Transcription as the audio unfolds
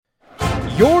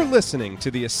You're listening to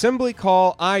the Assembly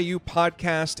Call IU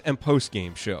podcast and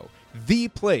postgame show, the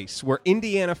place where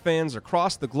Indiana fans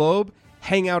across the globe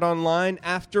hang out online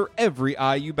after every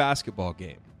IU basketball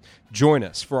game. Join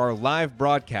us for our live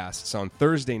broadcasts on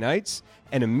Thursday nights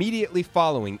and immediately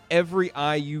following every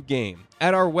IU game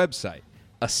at our website,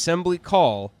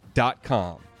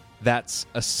 assemblycall.com. That's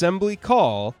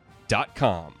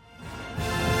assemblycall.com.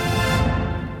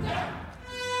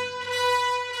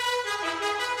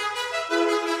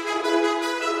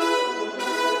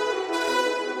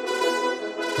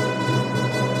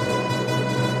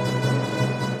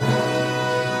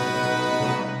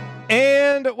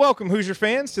 And welcome, Hoosier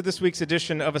fans, to this week's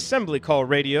edition of Assembly Call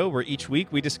Radio, where each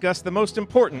week we discuss the most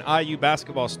important IU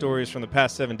basketball stories from the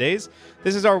past 7 days.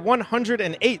 This is our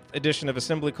 108th edition of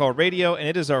Assembly Call Radio, and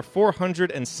it is our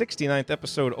 469th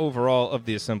episode overall of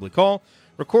the Assembly Call,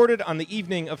 recorded on the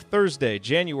evening of Thursday,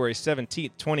 January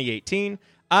 17th, 2018.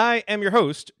 I am your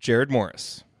host, Jared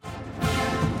Morris.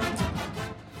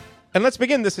 And let's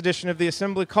begin this edition of the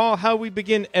Assembly Call how we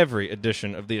begin every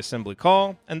edition of the Assembly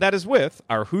Call, and that is with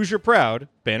our Hoosier Proud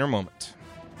banner moment.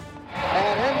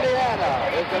 And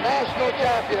Indiana is the national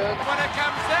champion. When it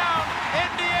comes down,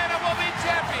 Indiana will be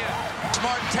champion.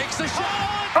 Smart takes the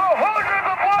shot. The Hoosiers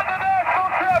have won the national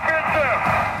championship.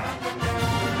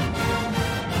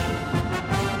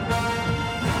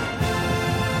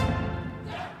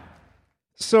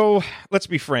 So, let's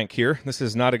be frank here. This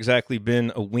has not exactly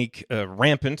been a week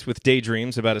rampant with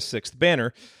daydreams about a sixth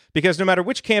banner, because no matter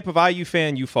which camp of IU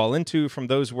fan you fall into, from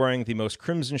those wearing the most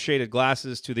crimson-shaded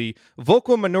glasses to the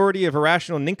vocal minority of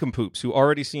irrational nincompoops who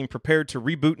already seem prepared to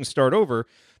reboot and start over,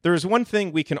 there is one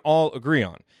thing we can all agree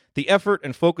on. The effort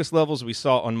and focus levels we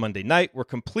saw on Monday night were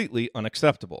completely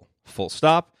unacceptable. Full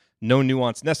stop. No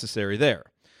nuance necessary there.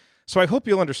 So I hope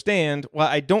you'll understand why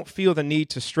I don't feel the need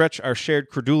to stretch our shared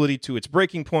credulity to its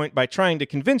breaking point by trying to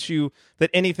convince you that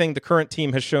anything the current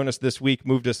team has shown us this week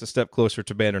moved us a step closer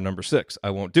to banner number 6. I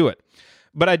won't do it.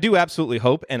 But I do absolutely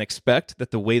hope and expect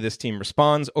that the way this team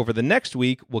responds over the next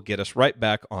week will get us right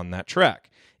back on that track.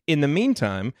 In the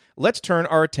meantime, let's turn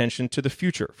our attention to the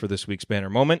future for this week's banner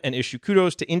moment and issue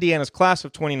kudos to Indiana's class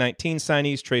of 2019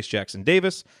 signees Trace Jackson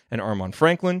Davis and Armon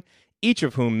Franklin, each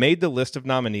of whom made the list of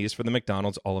nominees for the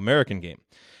McDonald's All-American game.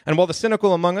 And while the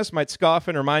cynical among us might scoff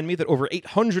and remind me that over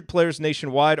 800 players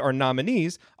nationwide are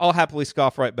nominees, I'll happily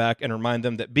scoff right back and remind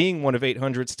them that being one of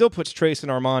 800 still puts Trace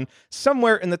and Armon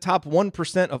somewhere in the top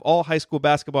 1% of all high school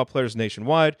basketball players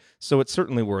nationwide, so it's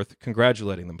certainly worth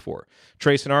congratulating them for.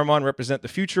 Trace and Armon represent the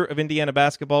future of Indiana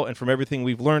basketball, and from everything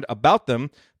we've learned about them,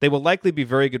 they will likely be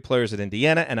very good players at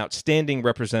Indiana and outstanding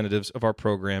representatives of our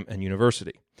program and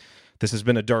university. This has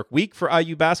been a dark week for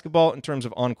IU basketball in terms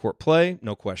of on-court play,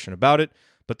 no question about it,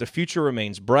 but the future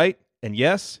remains bright, and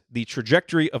yes, the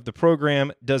trajectory of the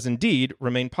program does indeed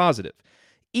remain positive,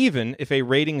 even if a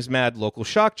ratings-mad local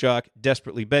shock jock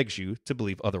desperately begs you to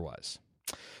believe otherwise.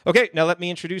 Okay, now let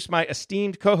me introduce my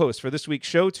esteemed co-host for this week's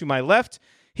show. To my left,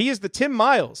 he is the Tim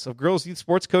Miles of Girls Youth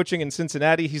Sports Coaching in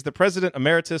Cincinnati. He's the president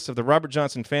emeritus of the Robert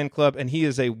Johnson Fan Club, and he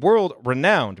is a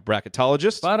world-renowned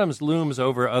bracketologist. Bottoms looms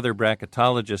over other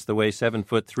bracketologists the way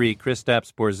 7'3"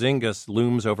 Kristaps Porzingis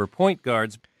looms over point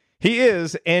guards. He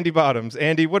is Andy Bottoms.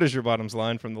 Andy, what is your Bottoms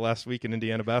line from the last week in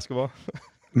Indiana basketball?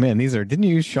 Man, didn't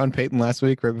you use Sean Payton last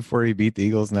week right before he beat the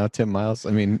Eagles? Now Tim Miles.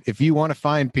 I mean, if you want to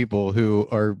find people who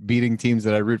are beating teams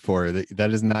that I root for,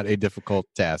 that is not a difficult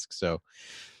task. So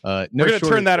we're going to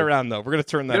turn that around, though. We're going to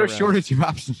turn that around. No shortage of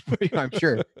options for you, I'm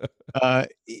sure.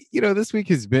 This week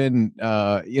has been,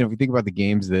 if you think about the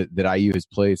games that IU has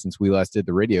played since we last did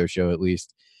the radio show, at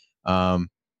least,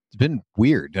 it's been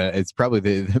weird. It's probably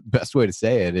the best way to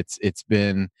say it. It's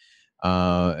been,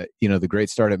 the great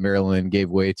start at Maryland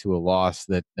gave way to a loss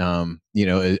that,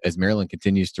 as Maryland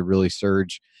continues to really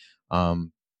surge,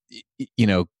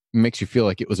 makes you feel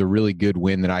like it was a really good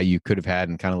win that IU could have had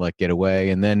and kind of let get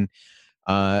away. And then,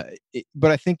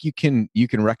 but I think you can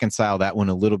reconcile that one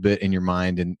a little bit in your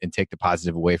mind and take the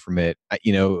positive away from it.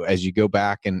 As you go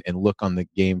back and look on the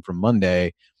game from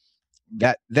Monday,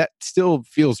 that still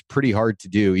feels pretty hard to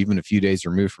do, even a few days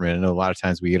removed from it. I know a lot of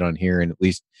times we get on here and at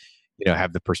least,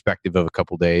 have the perspective of a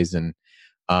couple days. And,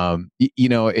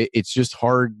 it's just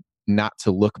hard not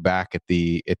to look back at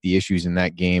the issues in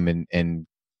that game and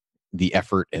the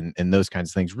effort and those kinds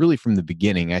of things really from the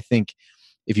beginning. I think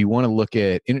if you want to look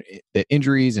at the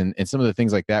injuries and some of the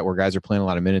things like that, where guys are playing a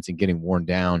lot of minutes and getting worn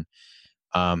down,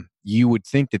 you would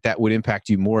think that would impact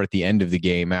you more at the end of the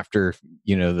game after,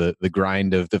 the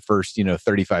grind of the first,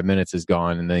 35 minutes is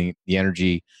gone and then the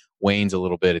energy wanes a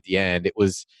little bit at the end. It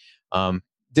was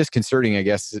disconcerting, I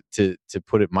guess, to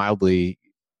put it mildly,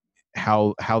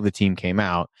 how the team came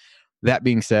out. That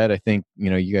being said, I think,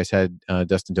 you guys had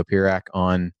Dustin Topirak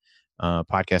on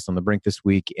podcast on the Brink this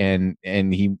week, and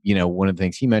he, one of the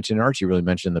things he mentioned, and Archie really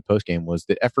mentioned in the post game, was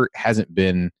that effort hasn't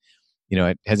been,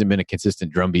 it hasn't been a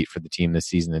consistent drumbeat for the team this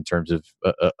season in terms of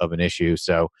an issue.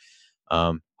 So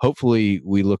hopefully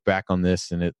we look back on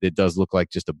this and it does look like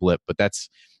just a blip. But that's,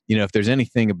 if there's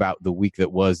anything about the week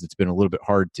that's been a little bit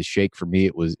hard to shake for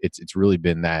me, it's really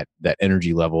been that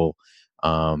energy level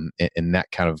and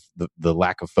that kind of the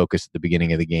lack of focus at the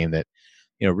beginning of the game that,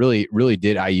 really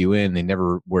did IU in. They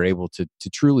never were able to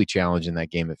truly challenge in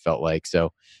that game, it felt like.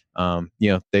 So,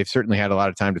 they've certainly had a lot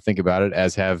of time to think about it,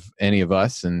 as have any of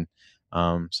us. And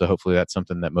so hopefully that's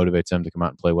something that motivates them to come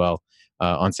out and play well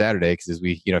on Saturday. Because as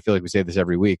we, I feel like we say this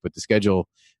every week, but the schedule,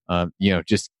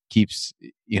 just keeps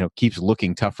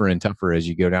looking tougher and tougher as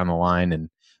you go down the line, and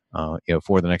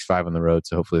for the next 5 on the road.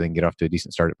 So hopefully they can get off to a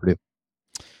decent start at Purdue.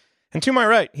 And to my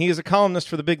right, he is a columnist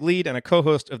for The Big Lead and a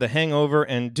co-host of The Hangover,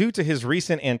 and due to his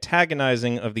recent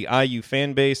antagonizing of the IU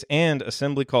fan base and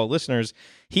Assembly Call listeners,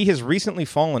 he has recently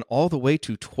fallen all the way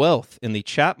to 12th in the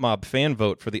chat mob fan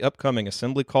vote for the upcoming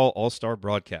Assembly Call All-Star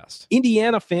broadcast.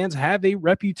 Indiana fans have a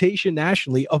reputation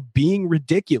nationally of being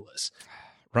ridiculous.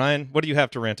 Ryan, what do you have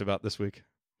to rant about this week?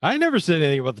 I never said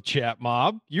anything about the chat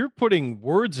mob. You're putting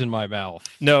words in my mouth.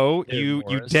 No, you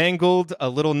dangled a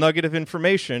little nugget of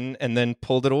information and then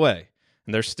pulled it away.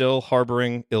 And they're still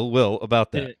harboring ill will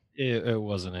about that. It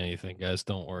wasn't anything, guys.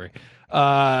 Don't worry.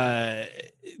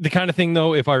 The kind of thing,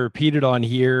 though, if I repeat it on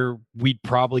here, we'd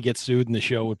probably get sued and the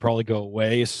show would probably go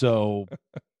away. So,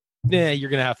 you're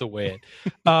going to have to weigh it.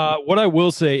 What I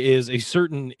will say is a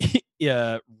certain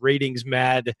ratings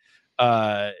mad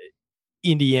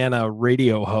Indiana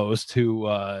radio host who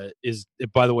is,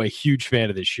 by the way, a huge fan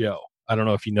of this show. I don't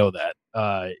know if you know that.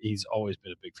 He's always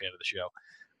been a big fan of the show.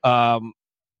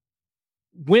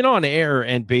 Went on air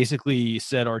and basically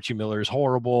said Archie Miller is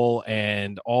horrible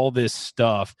and all this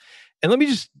stuff. And let me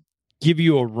just give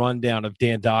you a rundown of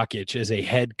Dan Dockich as a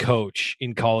head coach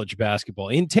in college basketball.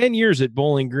 In 10 years at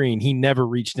Bowling Green, he never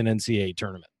reached an NCAA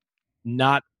tournament.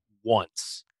 Not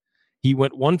once. He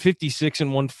went 156 and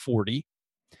 140.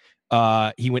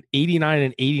 He went 89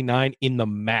 and 89 in the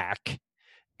MAC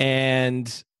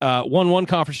and won one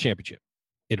conference championship,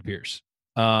 it appears.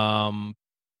 Yeah,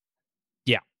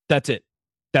 that's it.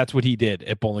 That's what he did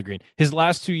at Bowling Green. His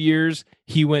last 2 years,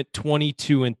 he went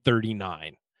 22 and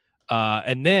 39.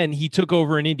 And then he took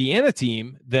over an Indiana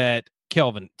team that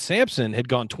Kelvin Sampson had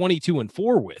gone 22 and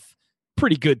 4 with.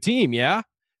 Pretty good team, yeah?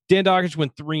 Dan Dockich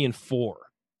went 3 and 4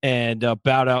 and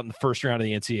bowed out in the first round of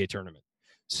the NCAA tournament.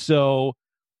 So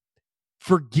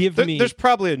forgive me. There's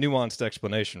probably a nuanced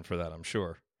explanation for that, I'm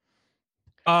sure.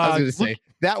 I was going to say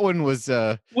that one was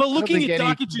looking at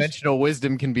Dockich's conventional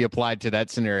wisdom can be applied to that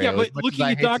scenario. Yeah, but looking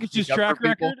at Dockich's track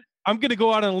record, I'm going to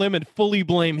go out on a limb and fully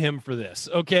blame him for this,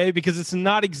 okay? Because it's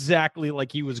not exactly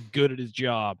like he was good at his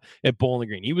job at Bowling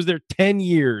Green. He was there 10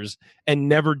 years and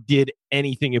never did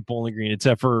anything at Bowling Green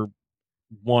except for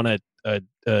won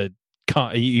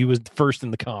he was first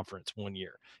in the conference one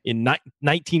year in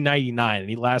 1999, and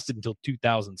he lasted until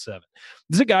 2007.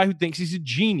 This is a guy who thinks he's a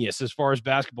genius as far as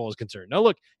basketball is concerned. Now,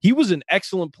 look, he was an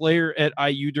excellent player at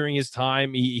IU during his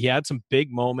time. He had some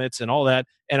big moments and all that,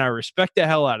 and I respect the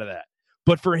hell out of that.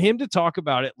 But for him to talk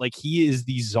about it like he is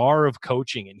the czar of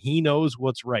coaching and he knows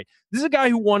what's right. This is a guy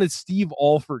who wanted Steve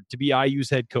Alford to be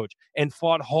IU's head coach and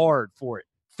fought hard for it.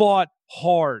 Fought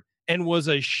hard and was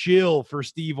a shill for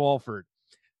Steve Alford,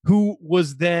 who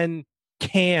was then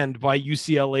canned by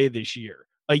UCLA this year,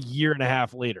 a year and a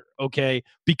half later, okay,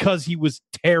 because he was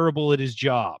terrible at his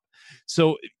job.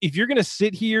 So if you're going to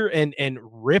sit here and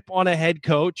rip on a head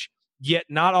coach, yet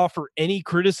not offer any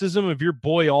criticism of your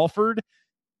boy Alford,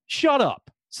 shut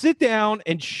up. Sit down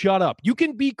and shut up. You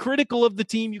can be critical of the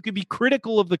team. You can be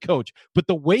critical of the coach. But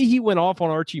the way he went off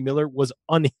on Archie Miller was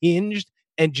unhinged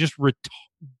and just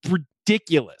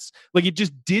ridiculous. Like, it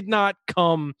just did not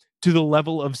come to the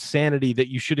level of sanity that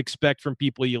you should expect from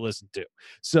people you listen to.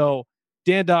 So,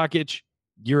 Dan Dockich,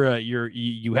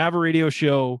 you have a radio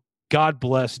show. God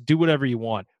bless. Do whatever you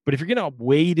want. But if you're going to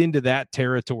wade into that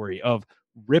territory of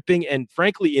ripping and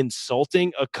frankly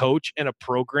insulting a coach and a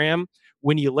program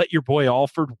when you let your boy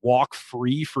Alford walk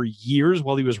free for years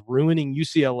while he was ruining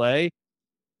UCLA,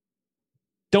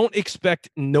 don't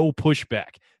expect no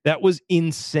pushback. That was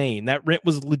insane. That rant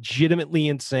was legitimately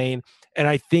insane. And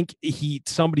I think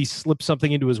somebody slipped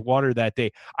something into his water that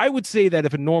day. I would say that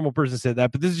if a normal person said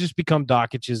that, but this has just become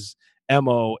Dockich's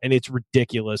MO, and it's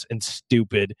ridiculous and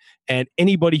stupid. And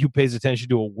anybody who pays attention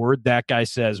to a word that guy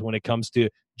says when it comes to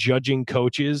judging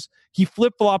coaches, he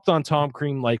flip-flopped on Tom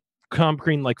Crean like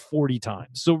 40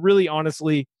 times. So really,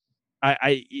 honestly,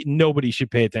 Nobody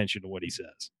should pay attention to what he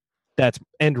says. That's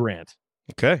end rant.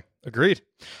 Okay, agreed.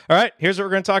 All right, here's what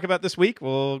we're going to talk about this week.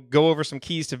 We'll go over some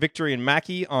keys to victory in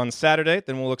Mackey on Saturday.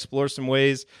 Then we'll explore some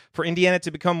ways for Indiana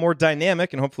to become more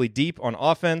dynamic and hopefully deep on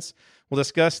offense. We'll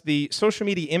discuss the social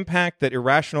media impact that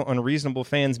irrational, unreasonable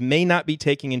fans may not be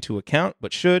taking into account,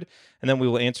 but should. And then we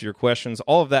will answer your questions.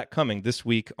 All of that coming this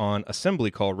week on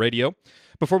Assembly Call Radio.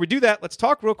 Before we do that, let's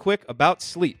talk real quick about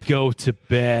sleep. Go to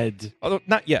bed. Although,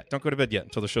 not yet. Don't go to bed yet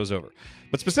until the show's over.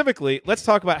 But specifically, let's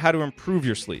talk about how to improve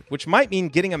your sleep, which might mean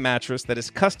getting a mattress that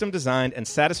is custom designed and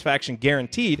satisfaction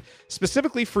guaranteed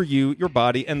specifically for you, your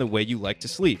body, and the way you like to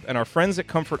sleep. And our friends at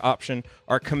Comfort Option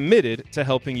are committed to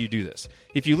helping you do this.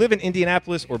 If you live in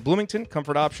Indianapolis or Bloomington,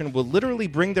 Comfort Option will literally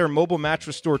bring their mobile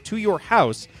mattress store to your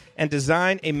house and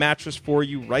design a mattress for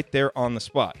you right there on the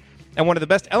spot. And one of the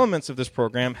best elements of this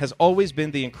program has always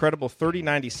been the incredible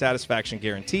 30-90 satisfaction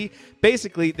guarantee.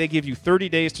 Basically, they give you 30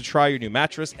 days to try your new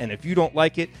mattress, and if you don't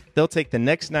like it, they'll take the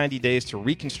next 90 days to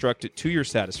reconstruct it to your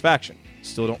satisfaction.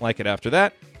 Still don't like it after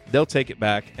that? They'll take it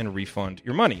back and refund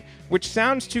your money, which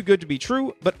sounds too good to be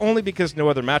true, but only because no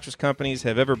other mattress companies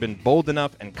have ever been bold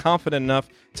enough and confident enough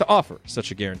to offer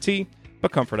such a guarantee.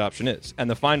 But Comfort Option is. And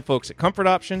the fine folks at Comfort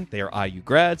Option, they are IU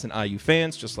grads and IU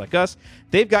fans just like us.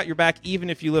 They've got your back even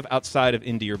if you live outside of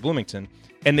Indy or Bloomington.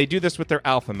 And they do this with their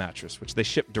Alpha mattress, which they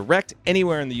ship direct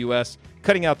anywhere in the U.S.,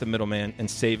 cutting out the middleman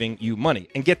and saving you money.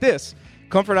 And get this,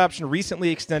 Comfort Option recently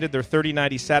extended their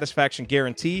 30-90 satisfaction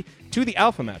guarantee to the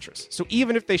Alpha mattress. So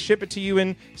even if they ship it to you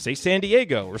in, say, San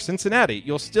Diego or Cincinnati,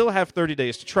 you'll still have 30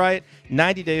 days to try it,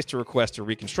 90 days to request a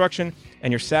reconstruction,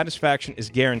 and your satisfaction is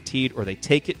guaranteed or they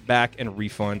take it back and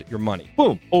refund your money.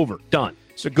 Boom. Over. Done.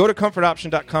 So go to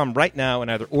comfortoption.com right now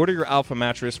and either order your Alpha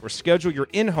mattress or schedule your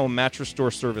in-home mattress store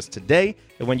service today.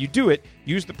 And when you do it,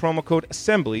 use the promo code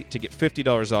ASSEMBLY to get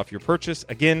 $50 off your purchase.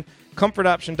 Again,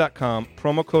 comfortoption.com,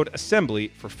 promo code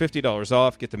ASSEMBLY for $50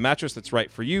 off. Get the mattress that's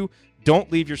right for you.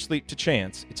 Don't leave your sleep to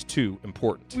chance. It's too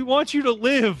important. We want you to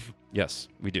live. Yes,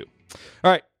 we do. All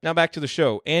right, now back to the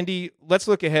show. Andy, let's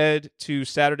look ahead to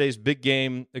Saturday's big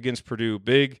game against Purdue.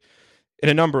 Big in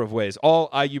a number of ways.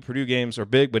 All IU Purdue games are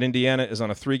big, but Indiana is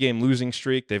on a 3-game losing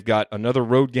streak. They've got another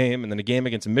road game and then a game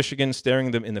against Michigan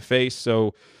staring them in the face.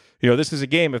 So, this is a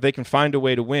game, if they can find a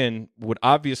way to win, would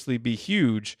obviously be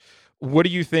huge. What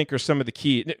do you think are some of the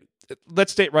key?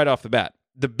 Let's state right off the bat.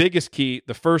 The biggest key,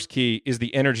 the first key, is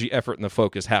the energy, effort, and the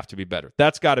focus have to be better.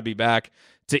 That's got to be back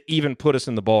to even put us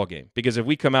in the ball game. Because if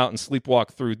we come out and sleepwalk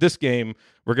through this game,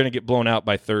 we're going to get blown out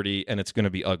by 30, and it's going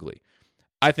to be ugly.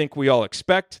 I think we all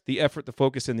expect the effort, the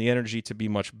focus, and the energy to be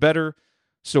much better.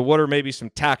 So what are maybe some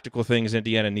tactical things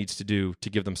Indiana needs to do to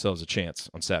give themselves a chance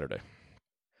on Saturday?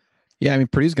 Yeah, I mean,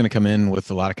 Purdue's going to come in with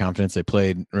a lot of confidence. They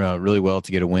played really well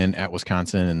to get a win at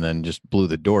Wisconsin and then just blew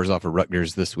the doors off of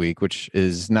Rutgers this week, which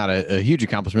is not a huge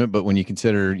accomplishment. But when you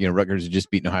consider, Rutgers had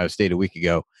just beaten Ohio State a week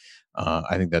ago,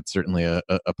 I think that's certainly a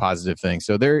positive thing.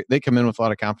 So they come in with a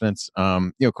lot of confidence.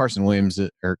 Carson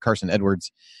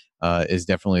Edwards is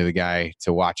definitely the guy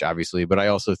to watch, obviously. But I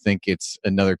also think it's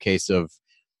another case of,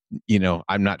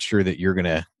 I'm not sure that you're going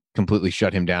to completely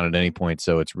shut him down at any point.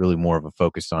 So it's really more of a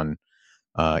focus on,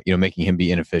 making him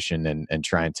be inefficient and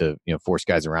trying to, force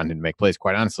guys around him to make plays.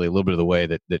 Quite honestly, a little bit of the way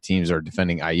that the teams are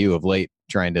defending IU of late,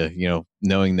 trying to,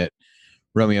 knowing that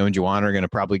Romeo and Juwan are going to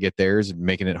probably get theirs,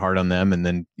 making it hard on them, and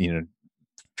then,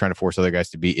 trying to force other guys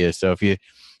to beat you. So if you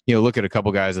look at a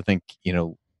couple guys, I think,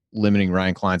 limiting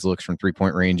Ryan Klein's looks from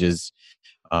 3-point range is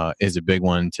a big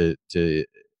one to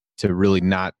really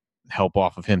not help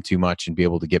off of him too much and be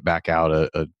able to get back out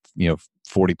a 40+%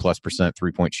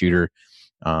 3-point shooter.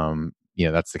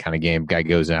 That's the kind of game guy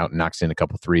goes out and knocks in a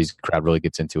couple threes, crowd really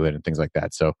gets into it and things like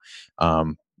that. So,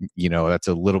 that's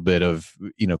a little bit of,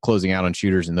 closing out on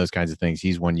shooters and those kinds of things.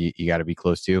 He's one you got to be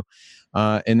close to.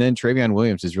 And then Travion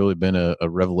Williams has really been a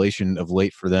revelation of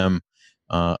late for them.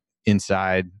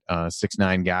 Inside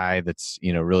 6'9" guy that's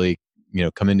really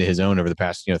come into his own over the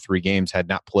past 3 games. Had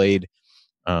not played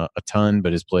a ton,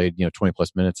 but has played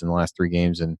 20+ minutes in the last 3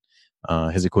 games and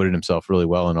has acquitted himself really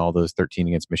well in all those. 13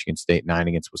 against Michigan State, 9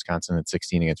 against Wisconsin, and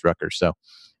 16 against Rutgers. So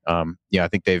I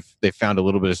think they've found a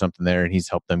little bit of something there, and he's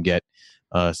helped them get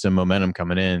some momentum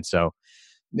coming in. So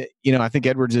I think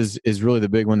Edwards is really the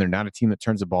big one. They're not a team that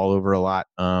turns the ball over a lot,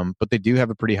 but they do have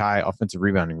a pretty high offensive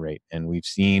rebounding rate, and we've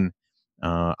seen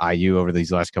IU over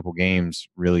these last couple games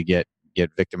really get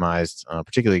victimized,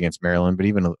 particularly against Maryland, but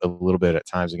even a little bit at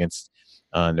times against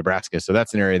Nebraska. So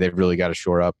that's an area they've really got to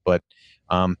shore up. But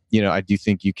I do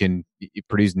think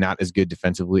Purdue's not as good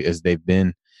defensively as they've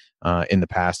been in the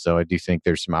past. So I do think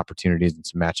there's some opportunities and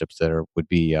some matchups that would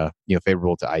be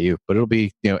favorable to IU. But it'll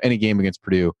be any game against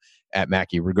Purdue, at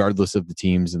Mackey, regardless of the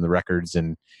teams and the records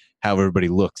and how everybody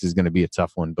looks, is going to be a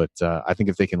tough one. But I think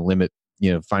if they can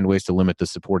find ways to limit the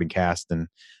supporting cast and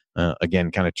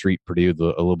again, kind of treat Purdue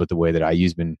a little bit the way that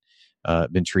IU's been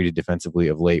treated defensively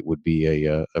of late, would be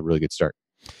a really good start.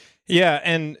 Yeah,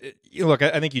 and look,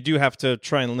 I think you do have to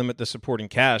try and limit the supporting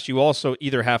cast. You also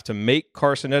either have to make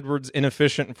Carson Edwards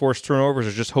inefficient and force turnovers,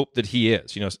 or just hope that he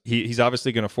is. He's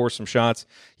obviously going to force some shots.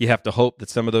 You have to hope that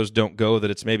some of those don't go,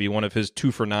 that it's maybe one of his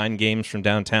 2-for-9 games from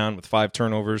downtown with 5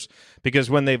 turnovers. Because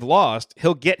when they've lost,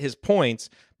 he'll get his points,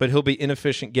 but he'll be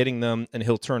inefficient getting them, and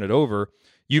he'll turn it over.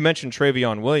 You mentioned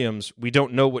Travion Williams. We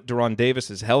don't know what Deron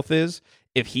Davis's health is.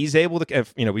 If he's able to,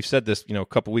 we've said this, a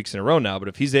couple weeks in a row now, but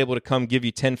if he's able to come give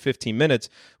you 10, 15 minutes,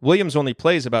 Williams only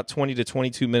plays about 20 to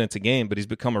 22 minutes a game, but he's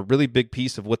become a really big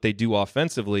piece of what they do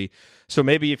offensively. So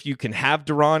maybe if you can have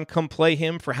Deron come play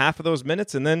him for half of those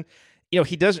minutes, and then,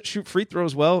 he doesn't shoot free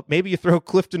throws well, maybe you throw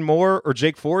Clifton Moore or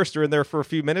Jake Forrester in there for a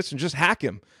few minutes and just hack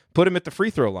him, put him at the free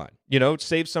throw line,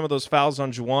 save some of those fouls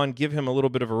on Juwan, give him a little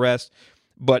bit of a rest.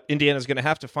 But Indiana's going to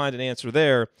have to find an answer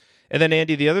there. And then,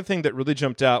 Andy, the other thing that really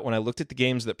jumped out when I looked at the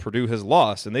games that Purdue has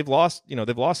lost, and they've lost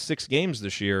 6 games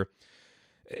this year,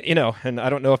 and I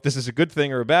don't know if this is a good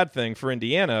thing or a bad thing for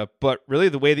Indiana, but really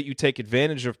the way that you take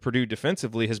advantage of Purdue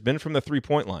defensively has been from the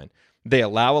three-point line. They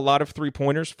allow a lot of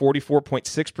three-pointers.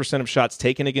 44.6% of shots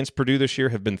taken against Purdue this year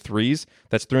have been threes.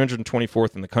 That's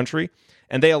 324th in the country.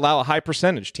 And they allow a high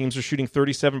percentage. Teams are shooting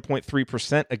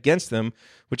 37.3% against them,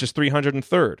 which is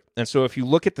 303rd. And so if you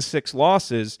look at the 6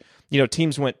 losses,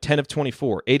 teams went 10 of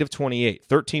 24, 8 of 28,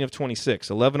 13 of 26,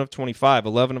 11 of 25,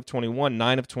 11 of 21,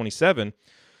 9 of 27.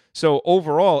 So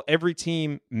overall, every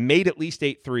team made at least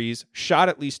 8 threes, shot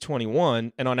at least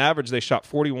 21, and on average, they shot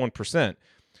 41%.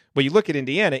 But you look at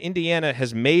Indiana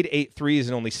has made 8 threes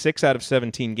in only 6 out of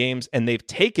 17 games, and they've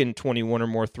taken 21 or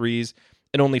more threes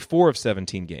in only 4 of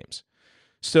 17 games.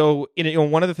 So,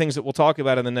 one of the things that we'll talk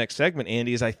about in the next segment,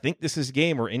 Andy, is I think this is a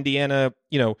game where Indiana,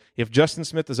 if Justin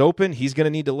Smith is open, he's going to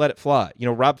need to let it fly.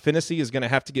 Rob Finney is going to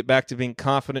have to get back to being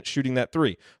confident shooting that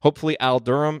 3. Hopefully Al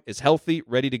Durham is healthy,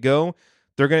 ready to go.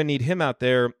 They're going to need him out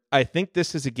there. I think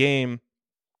this is a game,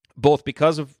 both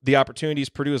because of the opportunities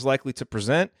Purdue is likely to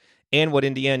present and what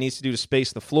Indiana needs to do to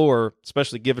space the floor,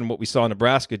 especially given what we saw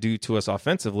Nebraska do to us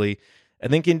offensively. I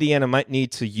think Indiana might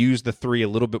need to use the 3 a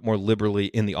little bit more liberally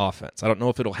in the offense. I don't know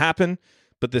if it'll happen,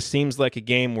 but this seems like a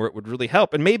game where it would really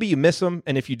help. And maybe you miss them,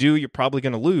 and if you do, you're probably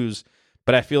going to lose.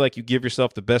 But I feel like you give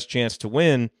yourself the best chance to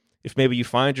win if maybe you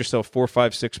find yourself 4,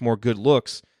 5, 6 more good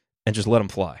looks and just let them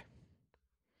fly.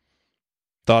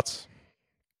 Thoughts?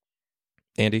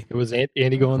 Andy? It was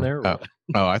Andy going there?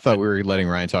 Oh, I thought we were letting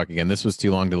Ryan talk again. This was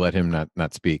too long to let him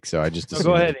not speak, so I just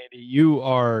go ahead, Andy. You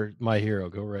are my hero.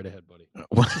 Go right ahead, buddy.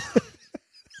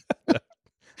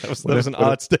 That was an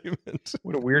odd statement.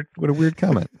 What a weird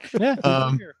comment. Yeah.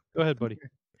 Go ahead, buddy.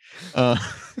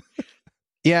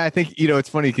 Yeah, I think it's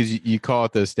funny because you call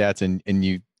out those stats and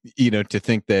you to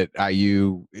think that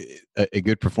IU a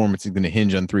good performance is going to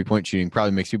hinge on 3-point shooting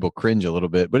probably makes people cringe a little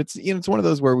bit. But it's it's one of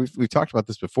those where we've talked about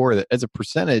this before, that as a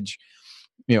percentage,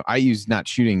 IU's not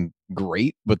shooting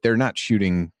great, but they're not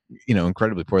shooting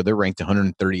incredibly poor. They're ranked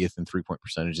 130th in 3-point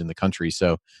percentage in the country.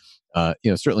 So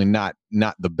certainly not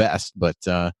the best, but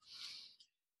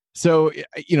so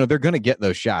they're going to get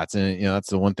those shots, and that's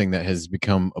the one thing that has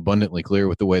become abundantly clear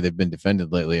with the way they've been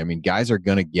defended lately. I mean, guys are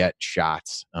going to get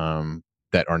shots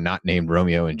that are not named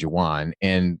Romeo and Juwan,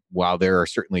 and while there are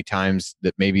certainly times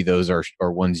that maybe those are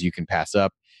ones you can pass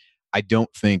up, I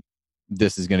don't think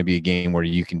this is going to be a game where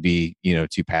you can be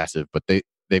too passive. But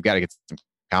they've got to get some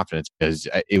confidence, because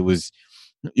it was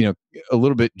a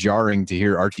little bit jarring to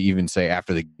hear Archie even say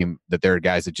after the game that there are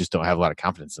guys that just don't have a lot of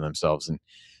confidence in themselves. And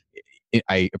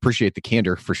I appreciate the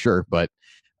candor for sure, but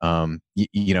and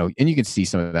you can see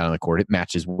some of that on the court. It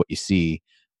matches what you see,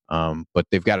 but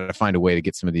they've got to find a way to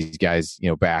get some of these guys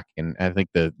back. And I think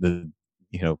the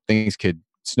things could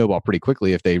snowball pretty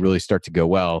quickly if they really start to go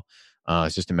well.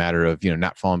 It's just a matter of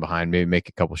not falling behind, maybe make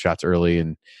a couple shots early,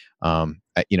 and I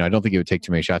don't think it would take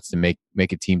too many shots to make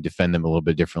a team defend them a little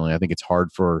bit differently. I think it's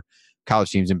hard for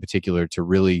college teams in particular to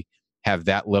really have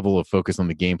that level of focus on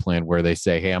the game plan where they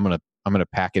say, hey, I'm gonna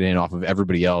pack it in off of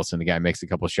everybody else, and the guy makes a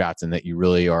couple of shots, and that you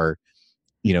really are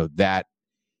that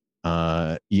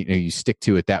you stick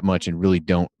to it that much and really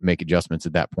don't make adjustments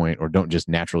at that point, or don't just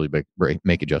naturally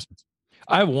make adjustments.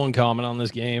 I have one comment on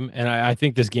this game, and I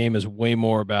think this game is way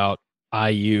more about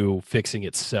IU fixing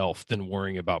itself than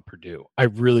worrying about Purdue. I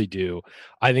really do.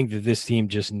 I think that this team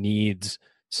just needs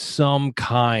some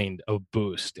kind of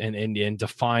boost and to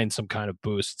find some kind of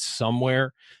boost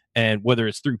somewhere. And whether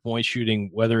it's 3-point shooting,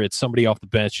 whether it's somebody off the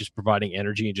bench just providing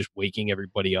energy and just waking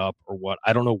everybody up or what,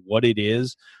 I don't know what it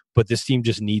is, but this team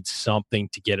just needs something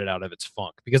to get it out of its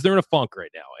funk because they're in a funk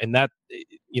right now. And that,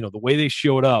 the way they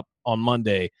showed up on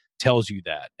Monday tells you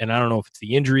that. And I don't know if it's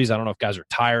the injuries. I don't know if guys are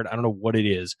tired. I don't know what it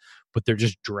is, but they're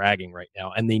just dragging right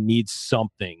now. And they need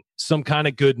something, some kind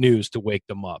of good news to wake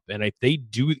them up. And if they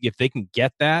can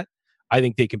get that, I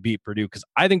think they can beat Purdue because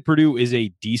I think Purdue is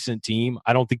a decent team.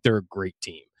 I don't think they're a great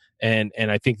team. And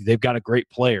I think they've got a great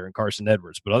player in Carson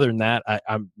Edwards. But other than that,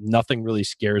 I'm nothing really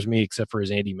scares me except for,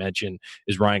 as Andy mentioned,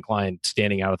 is Ryan Klein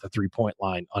standing out at the 3-point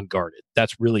line unguarded.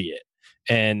 That's really it.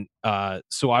 And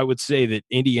so I would say that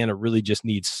Indiana really just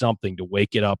needs something to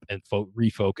wake it up and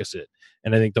refocus it.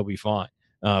 And I think they'll be fine.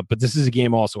 But this is a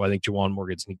game also I think Juwan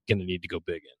Morgan's going to need to go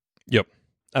big in. Yep.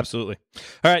 Absolutely.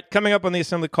 All right, coming up on the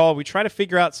Assembly Call, we try to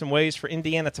figure out some ways for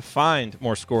Indiana to find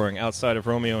more scoring outside of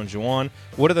Romeo and Juwan.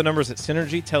 What are the numbers at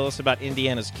Synergy tell us about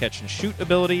Indiana's catch-and-shoot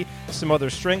ability, some other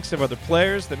strengths of other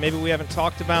players that maybe we haven't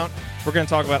talked about? We're going to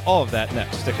talk about all of that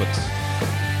next. Stick with us.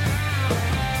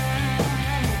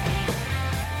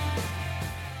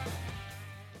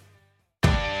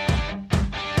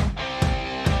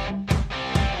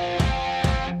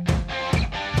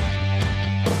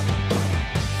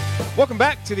 Welcome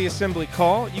back to the Assembly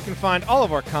Call. You can find all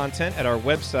of our content at our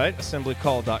website,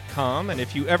 assemblycall.com. And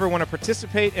if you ever want to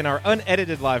participate in our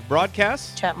unedited live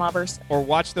broadcasts, chat mobbers, or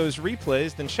watch those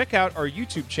replays, then check out our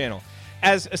YouTube channel.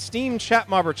 As esteemed chat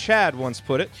mobber Chad once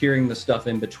put it, hearing the stuff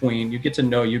in between, you get to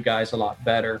know you guys a lot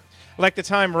better. Like the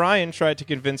time Ryan tried to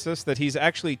convince us that he's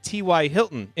actually T.Y.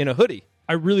 Hilton in a hoodie.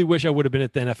 I really wish I would have been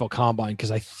at the NFL Combine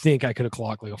because I think I could have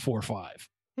clocked like a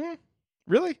 4.5.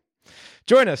 Really?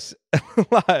 Join us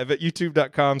live at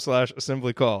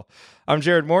youtube.com/assemblycall. I'm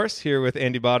Jared Morris here with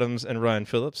Andy Bottoms and Ryan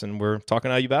Phillips, and we're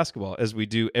talking IU basketball as we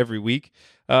do every week.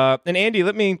 And Andy,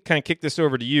 let me kind of kick this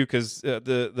over to you because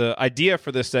the idea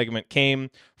for this segment came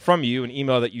from you, an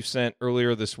email that you sent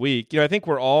earlier this week. I think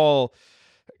we're all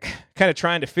kind of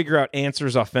trying to figure out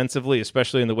answers offensively,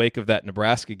 especially in the wake of that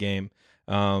Nebraska game.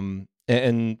 And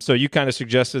so you kind of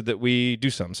suggested that we do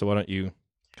some. So why don't you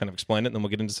kind of explain it, and then we'll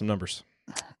get into some numbers.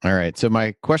 All right. So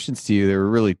my questions to you, there were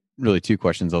really two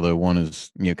questions, although one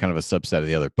is, kind of a subset of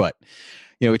the other. But,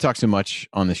 we talked so much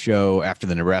on the show after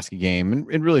the Nebraska game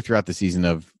and really throughout the season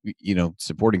of,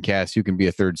 supporting cast, who can be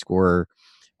a third scorer,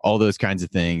 all those kinds of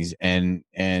things. And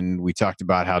we talked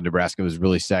about how Nebraska was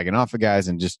really sagging off of guys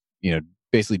and just,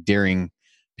 basically daring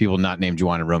people not named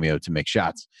Juwan and Romeo to make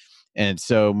shots. And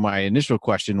so my initial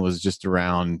question was just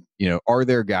around, are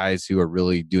there guys who are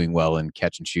really doing well in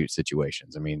catch and shoot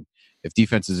situations? I mean, if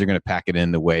defenses are going to pack it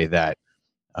in the way that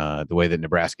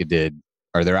Nebraska did,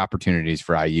 are there opportunities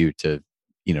for IU to,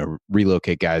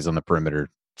 relocate guys on the perimeter,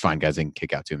 find guys they can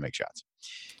kick out to and make shots?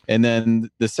 And then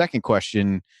the second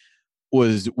question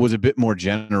was a bit more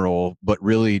general, but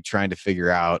really trying to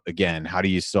figure out, again, how do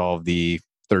you solve the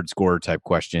third scorer type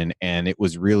question? And it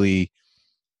was really,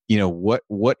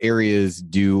 what areas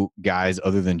do guys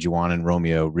other than Juwan and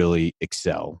Romeo really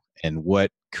excel, and what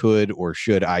could or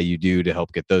should IU do to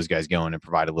help get those guys going and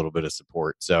provide a little bit of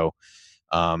support? So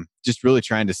just really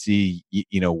trying to see,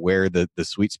 where the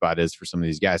sweet spot is for some of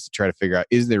these guys to try to figure out,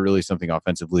 is there really something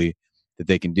offensively that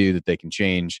they can do, that they can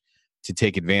change to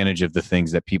take advantage of the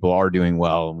things that people are doing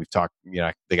well? And we've talked,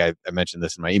 I think I mentioned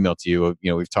this in my email to you,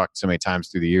 we've talked so many times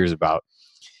through the years about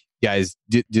guys,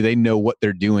 do they know what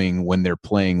they're doing when they're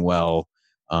playing well?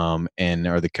 And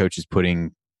are the coaches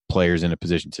putting players in a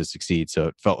position to succeed? So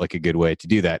it felt like a good way to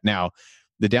do that. Now,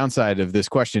 the downside of this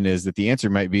question is that the answer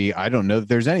might be, I don't know that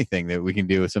there's anything that we can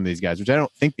do with some of these guys, which I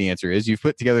don't think the answer is. You've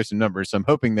put together some numbers, so I'm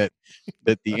hoping that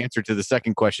the answer to the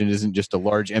second question isn't just a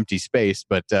large empty space,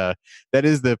 but that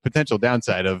is the potential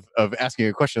downside of asking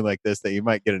a question like this, that you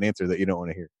might get an answer that you don't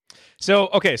want to hear. So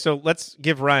let's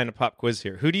give Ryan a pop quiz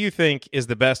here. Who do you think is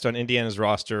the best on Indiana's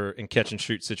roster in catch and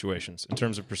shoot situations in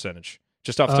terms of percentage?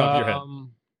 Just off the top of your head.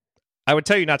 I would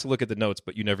tell you not to look at the notes,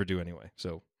 but you never do anyway.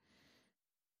 So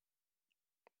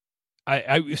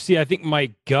I see. I think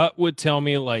my gut would tell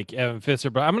me like Evan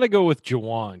Fitzer, but I'm going to go with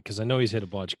Juwan because I know he's hit a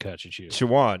bunch of catch and shoot.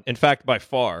 Juwan, in fact, by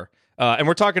far. And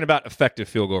we're talking about effective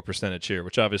field goal percentage here,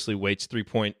 which obviously weights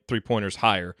three-pointers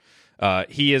higher.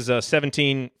 He is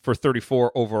 17 for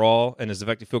 34 overall, and his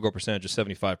effective field goal percentage is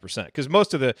 75%. Because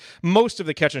most of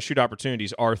the catch and shoot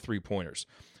opportunities are 3-pointers.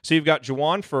 So you've got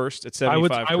Juwan first at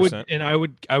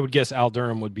 75%. I would guess Al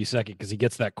Durham would be second because he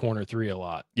gets that corner three a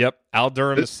lot. Yep, Al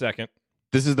Durham is second.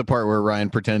 This is the part where Ryan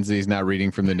pretends that he's not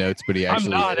reading from the notes, but he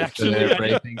actually I'm not is. actually.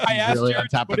 I asked really on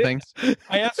top of things.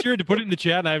 I asked Jared to put it in the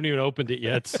chat, and I haven't even opened it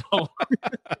yet. So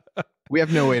we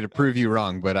have no way to prove you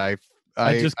wrong, but I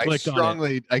just clicked on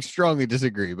it. I strongly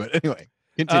disagree. But anyway,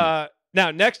 continue. Now,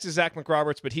 next is Zach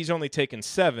McRoberts, but he's only taken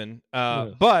 7.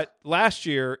 But last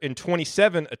year, in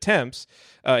 27 attempts,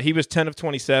 he was 10 of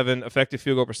 27, effective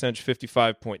field goal percentage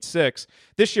 55.6.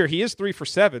 This year, he is 3 for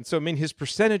 7. So, I mean, his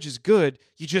percentage is good.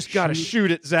 You just got to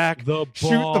shoot it, Zach. Shoot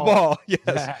the ball.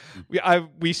 Yes.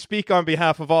 We speak on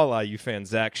behalf of all IU fans,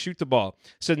 Zach. Shoot the ball.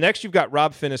 So, next, you've got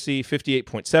Rob Finney,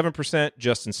 58.7%.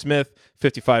 Justin Smith,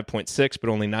 55.6, but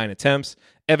only 9 attempts.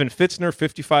 Evan Fitzner,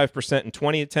 55% in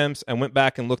 20 attempts. I went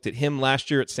back and looked at him last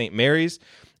year at St. Mary's.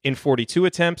 In 42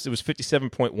 attempts, it was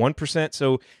 57.1%.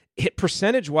 So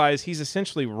percentage-wise, he's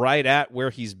essentially right at where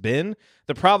he's been.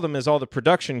 The problem is all the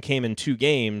production came in 2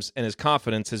 games, and his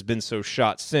confidence has been so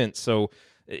shot since. So,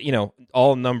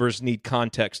 all numbers need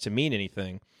context to mean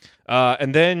anything.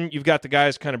 And then you've got the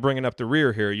guys kind of bringing up the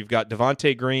rear here. You've got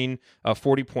Devontae Green,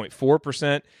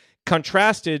 40.4%.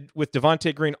 Contrasted with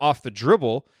Devontae Green off the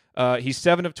dribble, he's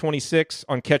 7 of 26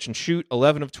 on catch and shoot,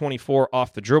 11 of 24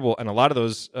 off the dribble, and a lot of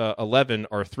those 11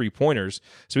 are 3-pointers.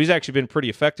 So he's actually been pretty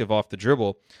effective off the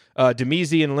dribble.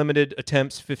 Demezi in limited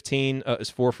attempts, 15, is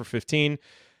 4 for 15.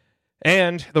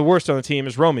 And the worst on the team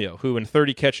is Romeo, who in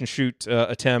 30 catch and shoot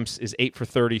attempts is 8 for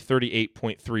 30,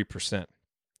 38.3%.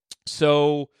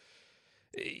 So,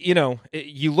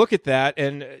 you look at that,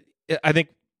 and I think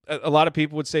a lot of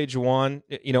people would say Juwan,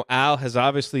 Al has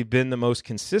obviously been the most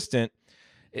consistent.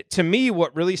 To me,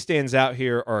 what really stands out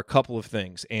here are a couple of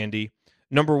things, Andy.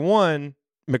 Number one,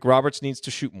 McRoberts needs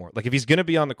to shoot more. Like, if he's going to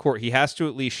be on the court, he has to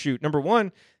at least shoot. Number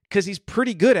one, because he's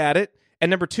pretty good at it. And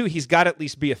number two, he's got to at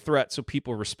least be a threat so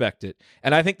people respect it.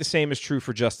 And I think the same is true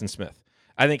for Justin Smith.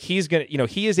 I think he's going to,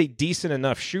 he is a decent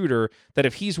enough shooter that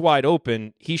if he's wide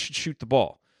open, he should shoot the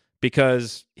ball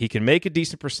because he can make a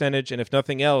decent percentage. And if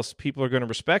nothing else, people are going to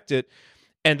respect it.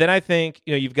 And then I think,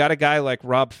 you've got a guy like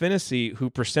Rob Finney, who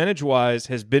percentage-wise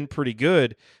has been pretty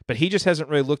good, but he just hasn't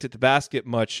really looked at the basket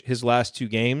much his last 2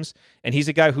 games. And he's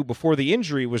a guy who, before the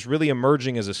injury, was really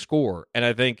emerging as a scorer. And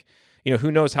I think,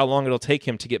 who knows how long it'll take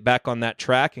him to get back on that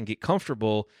track and get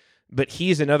comfortable. But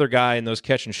he's another guy in those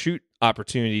catch-and-shoot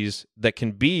opportunities that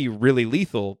can be really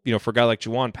lethal, for a guy like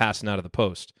Juwan passing out of the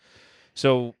post.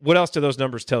 So what else do those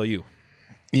numbers tell you?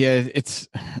 Yeah, it's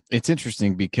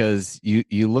interesting because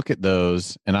you look at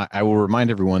those, and I will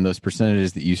remind everyone those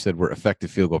percentages that you said were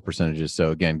effective field goal percentages.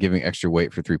 So again, giving extra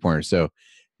weight for 3-pointers. So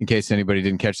in case anybody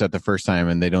didn't catch that the first time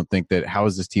and they don't think that how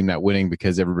is this team not winning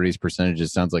because everybody's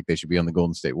percentages sounds like they should be on the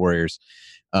Golden State Warriors.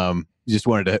 Just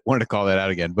wanted to call that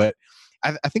out again. But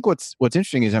I think what's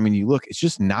interesting is, you look, it's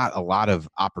just not a lot of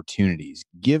opportunities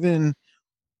given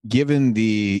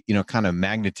the kind of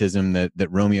magnetism that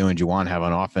Romeo and Juwan have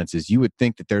on offenses. You would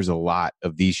think that there's a lot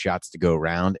of these shots to go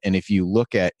around. And if you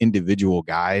look at individual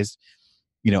guys,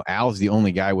 Al's the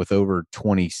only guy with over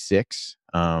 26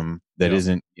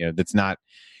 isn't, that's not.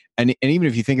 And even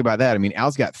if you think about that,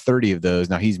 Al's got 30 of those.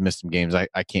 Now he's missed some games.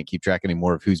 I can't keep track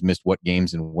anymore of who's missed what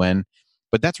games and when,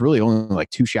 but that's really only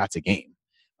like 2 shots a game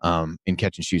in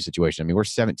catch and shoot situation. We're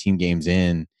 17 games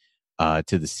in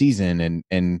to the season,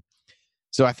 and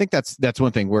so I think that's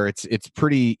one thing where it's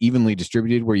pretty evenly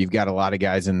distributed, where you've got a lot of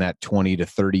guys in that 20 to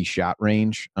 30 shot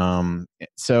range.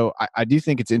 So I do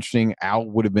think it's interesting. Al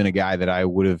would have been a guy that I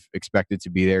would have expected to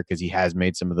be there because he has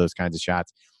made some of those kinds of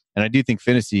shots. And I do think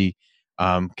Finney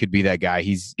could be that guy.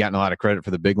 He's gotten a lot of credit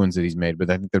for the big ones that he's made, but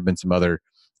I think there have been some other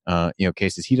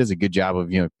cases. He does a good job of,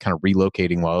 kind of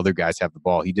relocating while other guys have the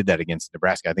ball. He did that against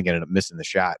Nebraska. I think ended up missing the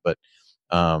shot, but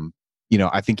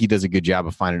I think he does a good job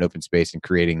of finding open space and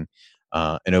creating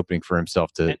an opening for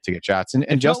himself to get shots.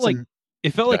 And Justin, it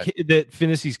felt like that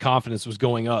Finney's confidence was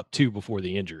going up too before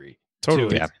the injury.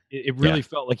 Totally. Yeah. It really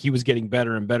felt like he was getting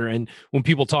better and better. And when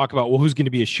people talk about, who's going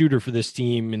to be a shooter for this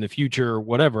team in the future or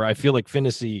whatever, I feel like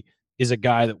Finney is a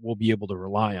guy that we'll be able to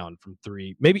rely on from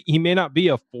 3. Maybe he may not be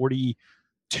a 42%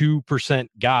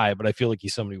 guy, but I feel like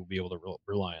he's somebody we'll be able to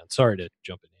rely on. Sorry to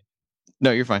jump in.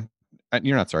 No, you're fine.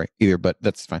 You're not sorry either, but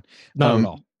that's fine. Not at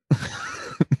all.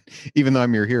 Even though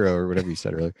I'm your hero or whatever you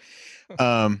said earlier.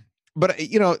 But,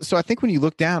 so I think when you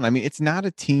look down, it's not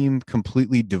a team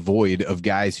completely devoid of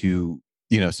guys who,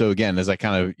 so again, as I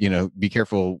kind of, be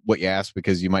careful what you ask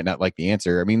because you might not like the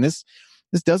answer.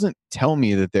 This doesn't tell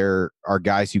me that there are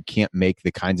guys who can't make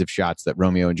the kinds of shots that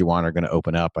Romeo and Juwan are going to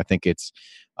open up. I think it's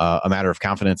a matter of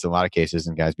confidence in a lot of cases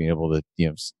and guys being able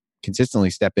to, consistently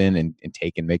step in and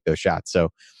take and make those shots.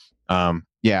 So,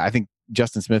 I think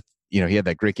Justin Smith, he had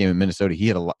that great game in Minnesota. He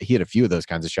had a few of those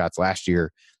kinds of shots last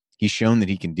year. He's shown that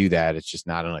he can do that. It's just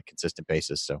not on a consistent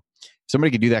basis. So if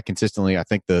somebody could do that consistently, I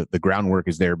think the groundwork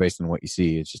is there based on what you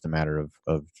see. It's just a matter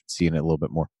of seeing it a little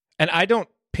bit more. And I don't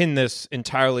pin this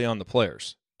entirely on the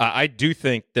players. I do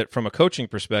think that from a coaching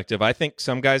perspective, I think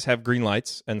some guys have green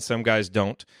lights and some guys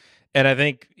don't. And I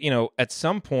think, at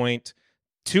some point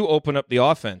to open up the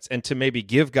offense and to maybe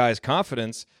give guys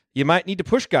confidence, you might need to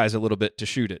push guys a little bit to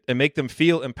shoot it and make them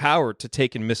feel empowered to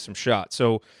take and miss some shots.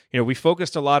 So, we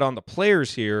focused a lot on the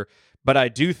players here, but I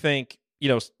do think,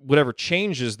 whatever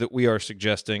changes that we are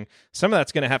suggesting, some of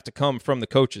that's going to have to come from the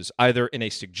coaches, either in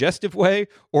a suggestive way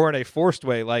or in a forced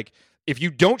way. Like, if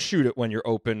you don't shoot it when you're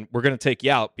open, we're going to take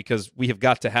you out because we have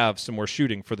got to have some more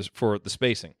shooting for the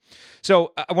spacing.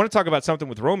 So I want to talk about something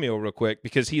with Romeo real quick,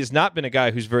 because he has not been a guy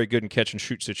who's very good in catch and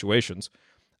shoot situations.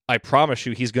 I promise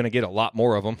you he's going to get a lot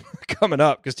more of them coming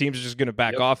up because teams are just going to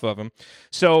back off of him.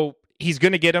 So he's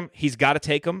going to get him. He's got to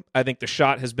take him. I think the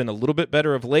shot has been a little bit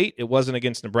better of late. It wasn't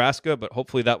against Nebraska, but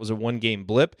hopefully that was a one-game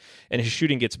blip, and his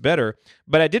shooting gets better.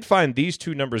 But I did find these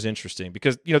two numbers interesting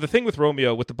because, the thing with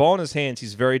Romeo, with the ball in his hands,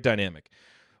 he's very dynamic.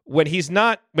 When he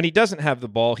doesn't have the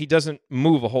ball, he doesn't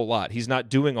move a whole lot. He's not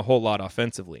doing a whole lot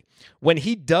offensively. When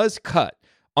he does cut,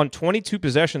 on 22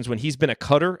 possessions, when he's been a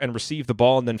cutter and received the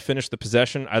ball and then finished the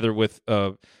possession either with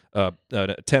an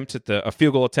attempt at a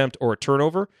field goal attempt or a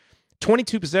turnover,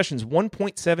 22 possessions,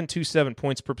 1.727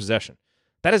 points per possession.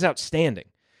 That is outstanding.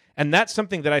 And that's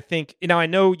something that I think, I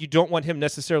know you don't want him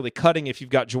necessarily cutting if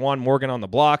you've got Juwan Morgan on the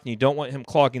block and you don't want him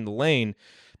clogging the lane.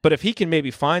 But if he can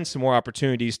maybe find some more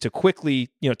opportunities to quickly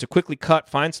cut,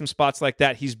 find some spots like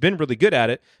that, he's been really good at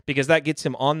it because that gets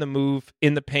him on the move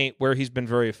in the paint where he's been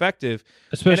very effective.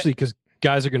 Especially because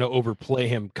guys are going to overplay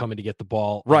him coming to get the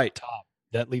ball right top.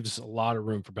 That leaves a lot of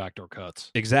room for backdoor cuts.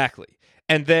 Exactly.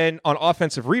 And then on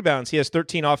offensive rebounds, he has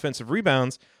 13 offensive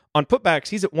rebounds. On putbacks,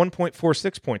 he's at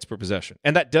 1.46 points per possession.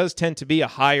 And that does tend to be a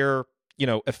higher,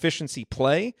 efficiency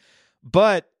play.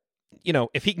 But,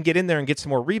 if he can get in there and get some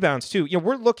more rebounds too,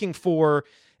 we're looking for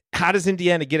how does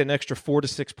Indiana get an extra 4 to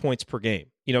 6 points per game?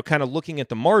 Kind of looking at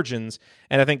the margins.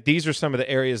 And I think these are some of the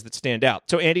areas that stand out.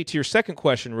 So, Andy, to your second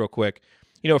question real quick,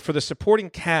 for the supporting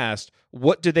cast,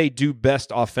 what do they do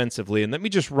best offensively? And let me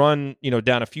just run,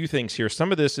 down a few things here.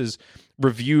 Some of this is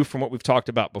review from what we've talked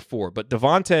about before. But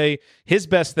Devontae, his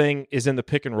best thing is in the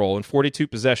pick and roll. In 42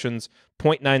 possessions,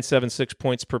 0.976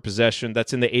 points per possession.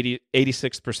 That's in the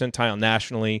 86th percentile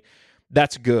nationally.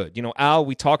 That's good. Al,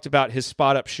 we talked about his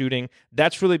spot-up shooting.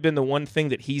 That's really been the one thing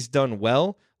that he's done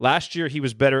well. Last year, he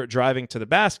was better at driving to the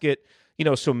basket.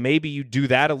 So maybe you do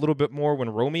that a little bit more when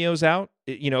Romeo's out.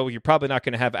 You're probably not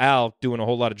going to have Al doing a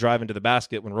whole lot of driving to the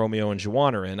basket when Romeo and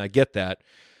Juwan are in. I get that.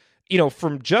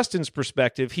 From Justin's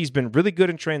perspective, he's been really good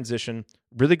in transition,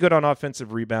 really good on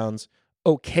offensive rebounds,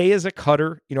 okay as a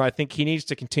cutter. I think he needs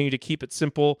to continue to keep it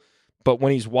simple, but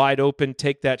when he's wide open,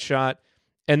 take that shot.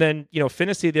 And then,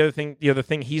 Finney, the other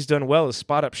thing he's done well is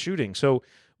spot up shooting. So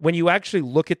when you actually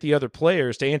look at the other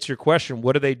players, to answer your question,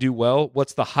 what do they do well?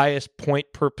 What's the highest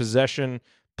point per possession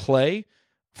play?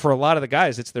 For a lot of the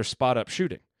guys, it's their spot up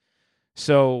shooting.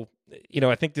 So,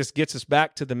 I think this gets us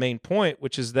back to the main point,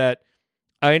 which is that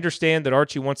I understand that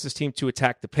Archie wants this team to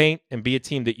attack the paint and be a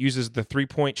team that uses the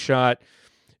 3-point shot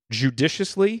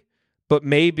judiciously, but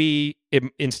maybe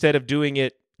instead of doing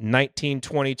it 19,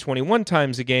 20, 21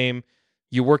 times a game,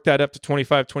 you work that up to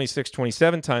 25, 26,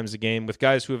 27 times a game with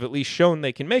guys who have at least shown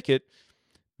they can make it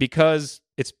because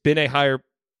it's been a higher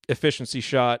efficiency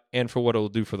shot and for what it'll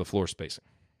do for the floor spacing.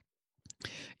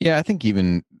 Yeah, I think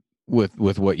even with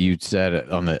what you said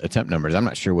on the attempt numbers, I'm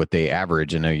not sure what they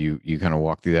average. I know you kind of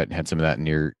walked through that and had some of that in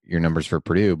your numbers for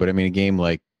Purdue, but I mean, a game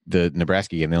like the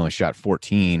Nebraska game, they only shot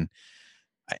 14.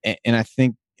 And I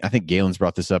think Galen's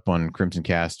brought this up on Crimson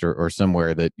Cast or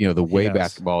somewhere that, the way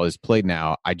basketball is played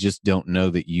now, I just don't know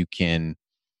that you can,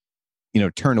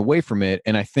 turn away from it.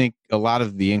 And I think a lot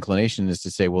of the inclination is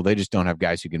to say, well, they just don't have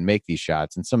guys who can make these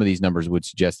shots. And some of these numbers would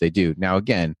suggest they do. Now,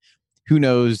 again, who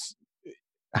knows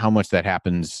how much that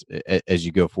happens as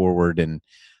you go forward, and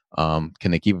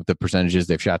can they keep up the percentages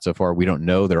they've shot so far? We don't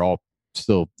know. They're all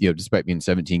still, despite being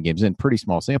 17 games in, pretty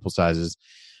small sample sizes.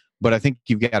 But I think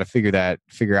you've got to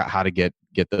figure out how to get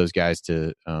those guys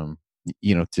to,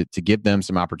 to give them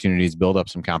some opportunities, build up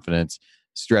some confidence,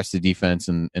 stress the defense,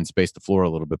 and space the floor a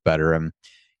little bit better. And,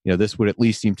 this would at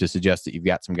least seem to suggest that you've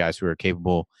got some guys who are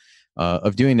capable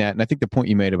of doing that. And I think the point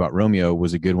you made about Romeo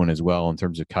was a good one as well in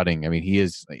terms of cutting. I mean, he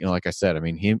is, like I said,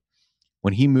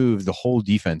 when he moves, the whole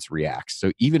defense reacts.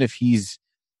 So even if he's,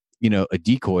 a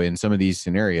decoy in some of these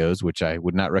scenarios, which I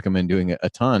would not recommend doing a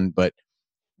ton, but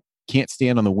can't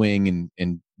stand on the wing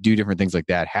and do different things like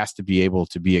that, has to be able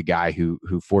to be a guy who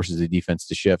forces the defense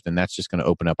to shift. And that's just going to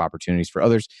open up opportunities for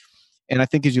others. And I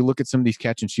think as you look at some of these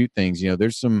catch and shoot things,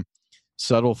 there's some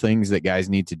subtle things that guys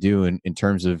need to do in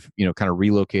terms of, kind of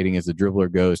relocating as the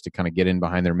dribbler goes to kind of get in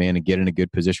behind their man and get in a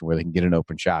good position where they can get an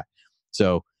open shot.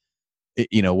 So,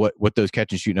 what those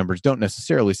catch and shoot numbers don't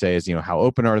necessarily say is, how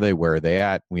open are they? Where are they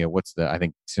at? I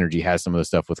think Synergy has some of the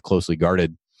stuff with closely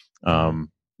guarded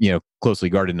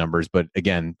numbers, but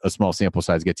again, a small sample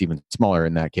size gets even smaller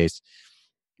in that case.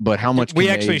 But how much we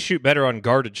actually shoot better on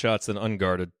guarded shots than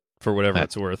unguarded, for whatever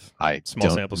it's worth.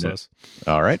 Small sample size.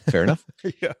 All right, fair enough.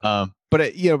 Yeah. But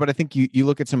I think you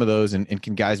look at some of those and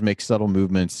can guys make subtle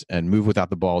movements and move without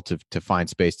the ball to find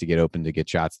space to get open, to get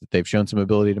shots that they've shown some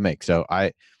ability to make. So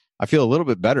I feel a little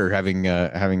bit better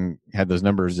having had those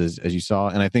numbers as you saw.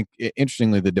 And I think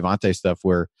interestingly, the Devontae stuff,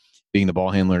 where being the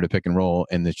ball handler to pick and roll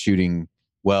and the shooting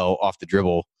well off the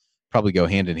dribble probably go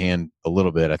hand in hand a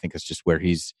little bit. I think it's just where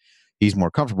he's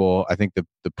more comfortable. I think the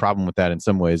problem with that in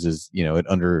some ways is, it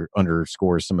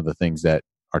underscores some of the things that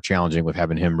are challenging with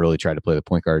having him really try to play the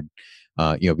point guard,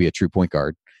 be a true point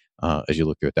guard as you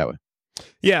look through it that way.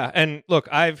 Yeah, and look,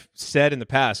 I've said in the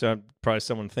past, I'm probably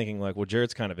someone thinking like, well,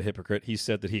 Jared's kind of a hypocrite. He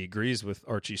said that he agrees with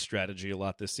Archie's strategy a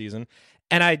lot this season,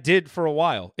 and I did for a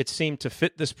while. It seemed to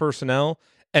fit this personnel,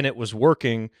 and it was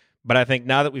working. But I think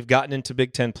now that we've gotten into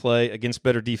Big Ten play against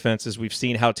better defenses, we've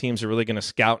seen how teams are really going to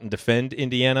scout and defend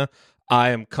Indiana. I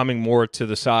am coming more to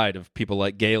the side of people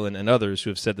like Galen and others who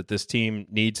have said that this team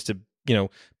needs to,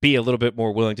 be a little bit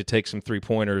more willing to take some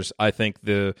 3-pointers. I think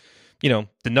the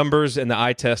numbers and the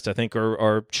eye test, I think,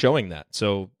 are showing that.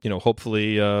 So,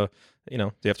 hopefully, they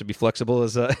have to be flexible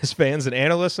as fans and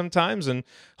analysts sometimes, and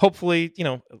hopefully,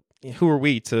 who are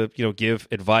we to give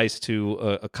advice to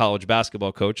a college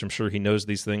basketball coach? I'm sure he knows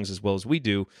these things as well as we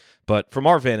do, but from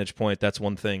our vantage point, that's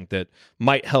one thing that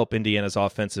might help Indiana's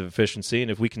offensive efficiency. And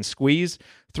if we can squeeze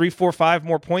 3, 4, 5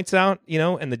 more points out,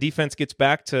 and the defense gets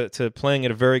back to playing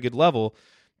at a very good level,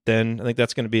 then I think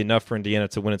that's going to be enough for Indiana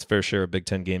to win its fair share of Big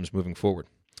Ten games moving forward.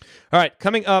 All right,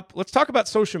 coming up, let's talk about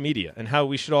social media and how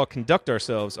we should all conduct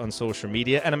ourselves on social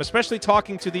media. And I'm especially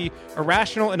talking to the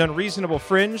irrational and unreasonable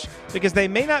fringe because they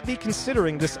may not be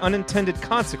considering this unintended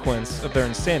consequence of their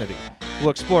insanity.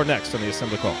 We'll explore next on the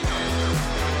Assembly Call.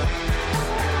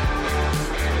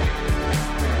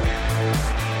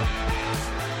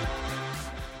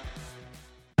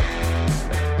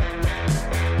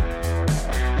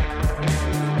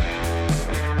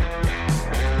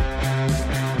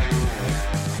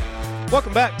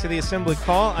 Welcome back to the Assembly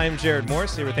Call. I'm Jared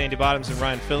Morris here with Andy Bottoms and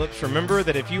Ryan Phillips. Remember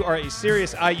that if you are a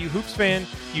serious IU Hoops fan,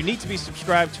 you need to be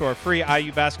subscribed to our free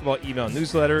IU basketball email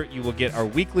newsletter. You will get our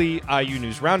weekly IU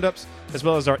news roundups, as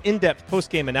well as our in-depth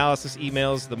post-game analysis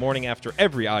emails the morning after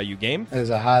every IU game. There's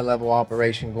a high-level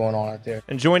operation going on out there.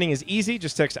 And joining is easy.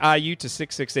 Just text IU to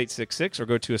 66866 or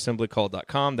go to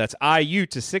assemblycall.com. That's IU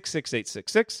to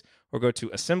 66866 or go to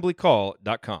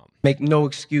assemblycall.com. Make no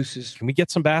excuses. Can we get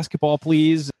some basketball,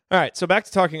 please? All right, so back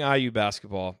to talking IU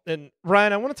basketball. And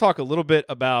Ryan, I want to talk a little bit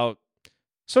about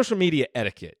social media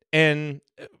etiquette. And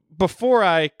before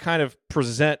I kind of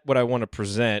present what I want to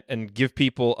present and give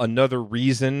people another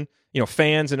reason,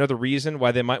 fans another reason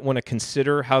why they might want to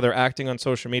consider how they're acting on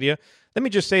social media, let me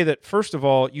just say that, first of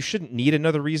all, you shouldn't need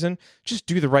another reason. Just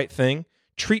do the right thing.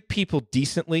 Treat people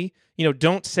decently.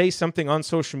 Don't say something on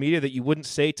social media that you wouldn't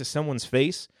say to someone's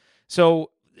face.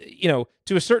 So,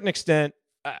 to a certain extent,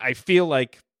 I feel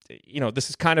like this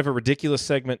is kind of a ridiculous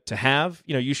segment to have.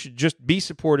 You should just be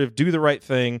supportive, do the right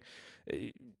thing.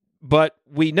 But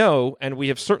we know, and we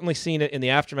have certainly seen it in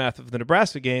the aftermath of the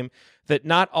Nebraska game, that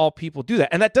not all people do that.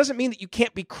 And that doesn't mean that you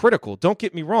can't be critical. Don't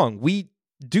get me wrong. We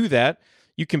do that.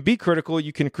 You can be critical.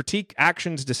 You can critique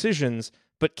actions, decisions,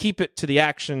 but keep it to the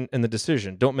action and the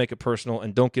decision. Don't make it personal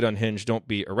and don't get unhinged. Don't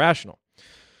be irrational.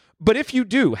 But if you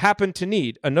do happen to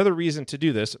need another reason to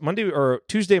do this, Monday or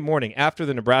Tuesday morning after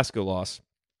the Nebraska loss,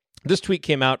 this tweet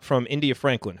came out from India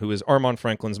Franklin, who is Armand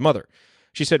Franklin's mother.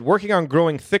 She said, working on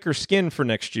growing thicker skin for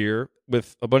next year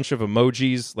with a bunch of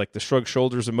emojis, like the shrug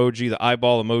shoulders emoji, the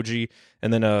eyeball emoji,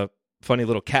 and then a funny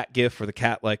little cat gif where the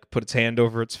cat put its hand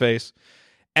over its face.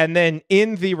 And then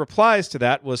in the replies to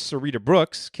that was Sarita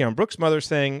Brooks, Keon Brooks' mother,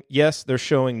 saying, yes, they're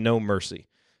showing no mercy.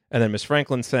 And then Miss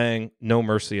Franklin saying, no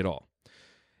mercy at all.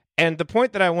 And the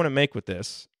point that I want to make with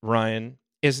this, Ryan,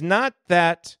 is not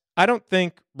that I don't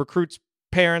think recruits'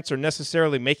 parents are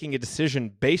necessarily making a decision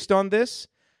based on this,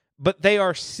 but they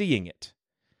are seeing it.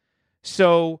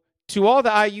 So to all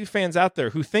the IU fans out there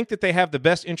who think that they have the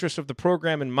best interest of the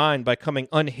program in mind by coming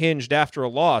unhinged after a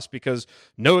loss because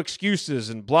no excuses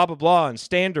and blah, blah, blah, and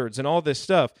standards and all this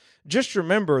stuff, just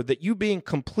remember that you being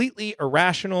completely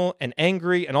irrational and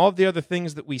angry and all of the other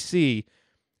things that we see,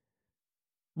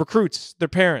 recruits, their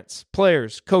parents,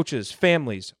 players, coaches,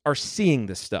 families are seeing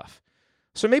this stuff.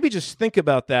 So maybe just think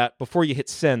about that before you hit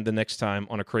send the next time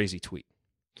on a crazy tweet.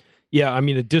 Yeah, I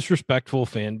mean, a disrespectful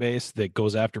fan base that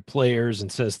goes after players and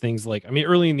says things like, I mean,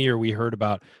 early in the year, we heard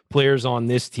about players on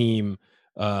this team,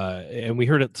 and we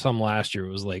heard it some last year.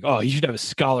 It was like, oh, you should have a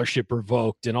scholarship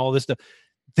revoked and all this stuff.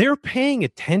 They're paying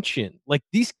attention. Like,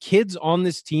 these kids on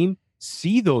this team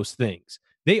see those things.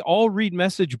 They all read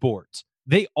message boards.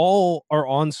 They all are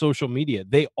on social media.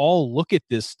 They all look at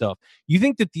this stuff. You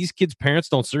think that these kids' parents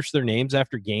don't search their names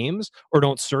after games or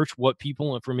don't search what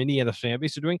people from Indiana's fan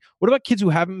base are doing? What about kids who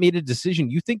haven't made a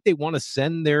decision? You think they want to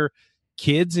send their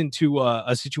kids into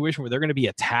a situation where they're going to be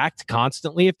attacked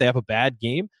constantly if they have a bad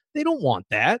game? They don't want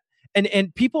that.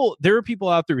 And people, there are people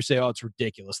out there who say, oh, it's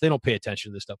ridiculous. They don't pay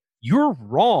attention to this stuff. You're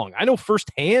wrong. I know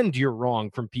firsthand you're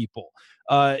wrong from people.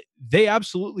 They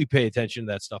absolutely pay attention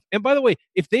to that stuff. And by the way,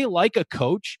 if they like a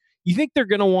coach, you think they're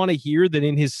going to want to hear that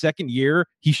in his second year,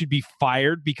 he should be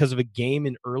fired because of a game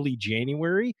in early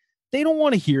January? They don't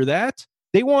want to hear that.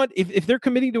 They want, if they're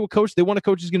committing to a coach, they want a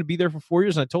coach who's going to be there for 4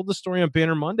 years. And I told the story on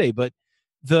Banner Monday, but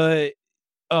Greg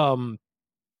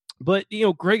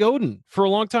Oden for a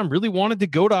long time really wanted to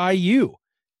go to IU,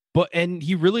 and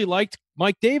he really liked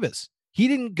Mike Davis. He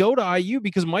didn't go to IU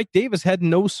because Mike Davis had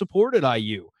no support at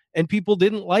IU, and people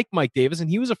didn't like Mike Davis, and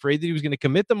he was afraid that he was going to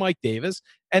commit to Mike Davis,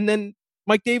 and then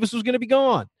Mike Davis was going to be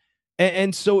gone.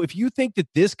 And so if you think that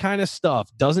this kind of stuff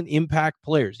doesn't impact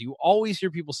players, you always hear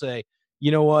people say,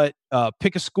 you know what,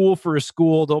 pick a school for a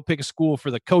school. Don't pick a school for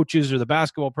the coaches or the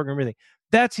basketball program or anything.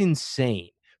 That's insane.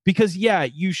 Because, yeah,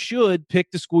 you should pick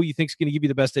the school you think is going to give you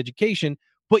the best education,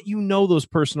 but you know those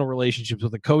personal relationships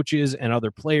with the coaches and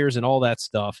other players and all that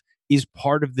stuff is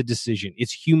part of the decision.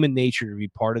 It's human nature to be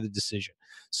part of the decision.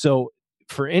 So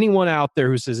for anyone out there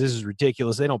who says this is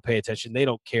ridiculous, they don't pay attention, they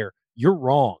don't care, you're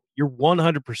wrong. You're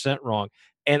 100% wrong.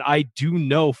 And I do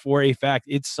know for a fact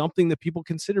it's something that people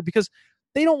consider because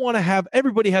they don't want to have –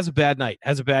 everybody has a bad night,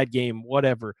 has a bad game,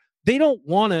 whatever. They don't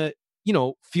want to,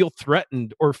 feel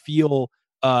threatened or feel –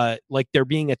 like they're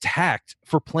being attacked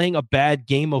for playing a bad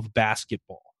game of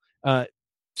basketball.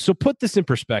 So put this in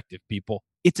perspective, people.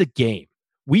 It's a game.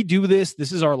 We do this.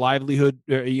 This is our livelihood,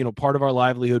 part of our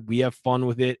livelihood. We have fun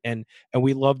with it, and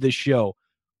we love this show.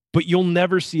 But you'll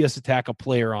never see us attack a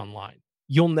player online.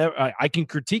 You'll never. I can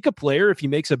critique a player if he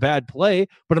makes a bad play,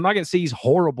 but I'm not going to say he's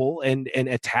horrible and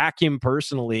attack him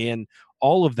personally and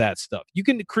all of that stuff. You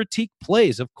can critique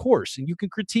plays, of course, and you can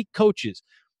critique coaches.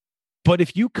 But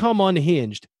if you come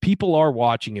unhinged, people are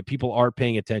watching it. People are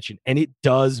paying attention, and it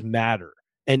does matter.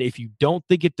 And if you don't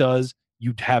think it does,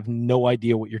 you'd have no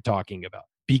idea what you're talking about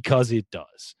because it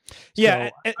does. Yeah.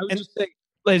 So I would just say,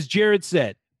 as Jared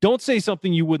said, don't say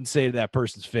something you wouldn't say to that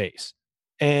person's face.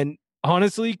 And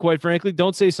honestly, quite frankly,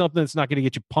 don't say something that's not going to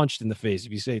get you punched in the face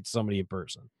if you say it to somebody in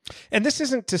person. And this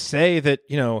isn't to say that,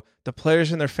 the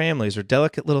players and their families are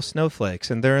delicate little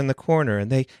snowflakes and they're in the corner and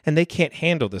they can't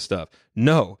handle this stuff.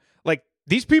 No.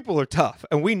 These people are tough,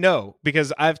 and we know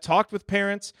because I've talked with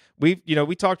parents. We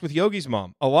talked with Yogi's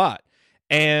mom a lot,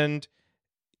 and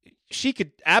she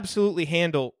could absolutely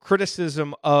handle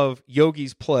criticism of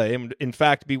Yogi's play, and in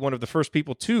fact, be one of the first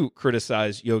people to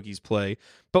criticize Yogi's play.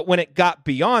 But when it got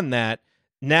beyond that,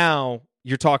 now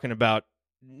you're talking about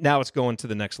it's going to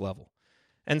the next level.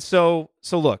 And so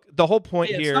look, the whole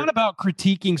point here... It's not about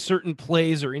critiquing certain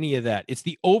plays or any of that. It's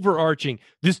the overarching,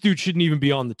 this dude shouldn't even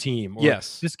be on the team. Or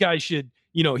yes. This guy should,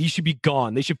 he should be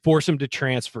gone. They should force him to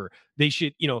transfer. They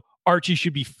should, Archie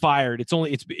should be fired.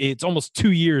 It's almost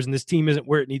 2 years and this team isn't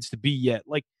where it needs to be yet.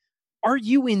 Like, are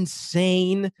you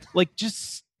insane? Like,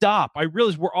 just stop. I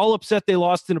realize we're all upset they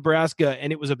lost to Nebraska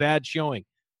and it was a bad showing.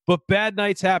 But bad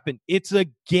nights happen. It's a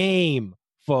game,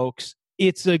 folks.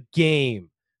 It's a game.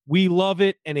 We love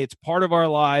it, and it's part of our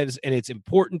lives, and it's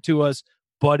important to us,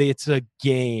 but it's a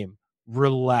game.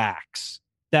 Relax.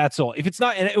 That's all. If it's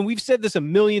not, and we've said this a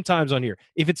million times on here,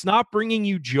 if it's not bringing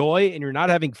you joy and you're not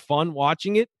having fun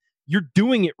watching it, you're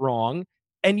doing it wrong,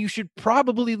 and you should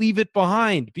probably leave it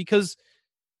behind because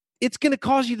it's going to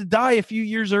cause you to die a few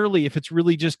years early if it's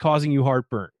really just causing you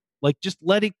heartburn. Like, just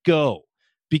let it go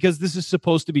because this is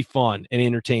supposed to be fun and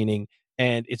entertaining,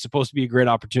 and it's supposed to be a great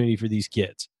opportunity for these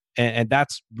kids. And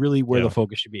that's really where the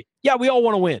focus should be. Yeah, we all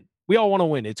want to win. We all want to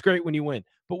win. It's great when you win.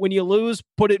 But when you lose,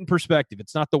 put it in perspective.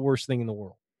 It's not the worst thing in the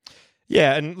world.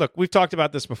 Yeah, and look, we've talked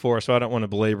about this before, so I don't want to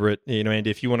belabor it. Andy,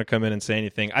 if you want to come in and say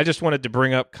anything, I just wanted to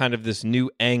bring up kind of this new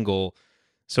angle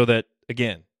so that,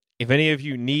 again, if any of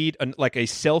you need a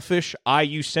selfish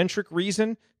IU-centric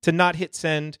reason to not hit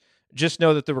send, just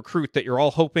know that the recruit that you're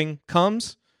all hoping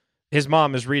comes, his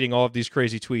mom is reading all of these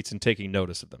crazy tweets and taking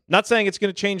notice of them. Not saying it's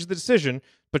going to change the decision,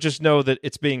 but just know that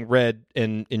it's being read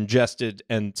and ingested,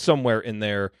 and somewhere in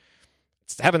there,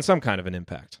 it's having some kind of an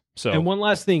impact. So, and one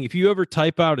last thing, if you ever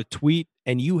type out a tweet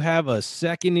and you have a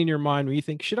second in your mind where you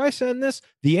think, should I send this?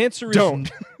 The answer is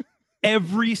don't.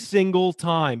 Every single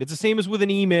time. It's the same as with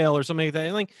an email or something like that.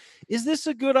 You're like, is this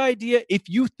a good idea? If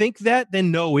you think that,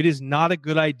 then no, it is not a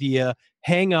good idea.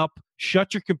 Hang up,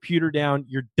 shut your computer down.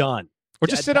 You're done. Or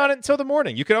just sit on it until the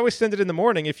morning. You could always send it in the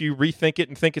morning if you rethink it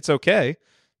and think it's okay,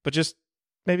 but just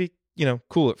maybe,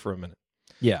 cool it for a minute.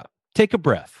 Yeah. Take a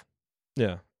breath.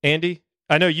 Yeah. Andy,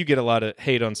 I know you get a lot of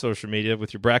hate on social media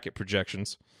with your bracket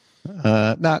projections.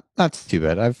 Not too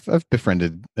bad. I've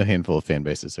befriended a handful of fan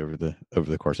bases over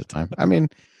the course of time. I mean,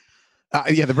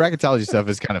 the bracketology stuff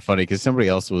is kind of funny because somebody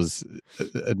else was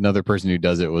another person who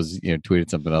does it was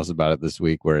tweeted something else about it this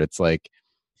week where it's like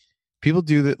people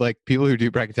do that, like people who do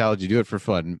bracketology do it for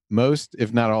fun. Most,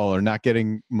 if not all, are not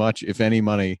getting much, if any,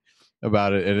 money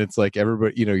about it, and it's like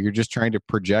everybody, you're just trying to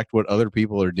project what other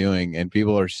people are doing, and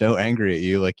people are so angry at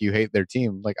you, like you hate their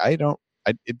team. Like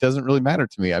it doesn't really matter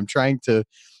to me. I'm trying to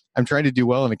do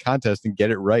well in a contest and get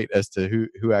it right as to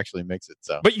who actually makes it.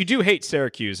 So, but you do hate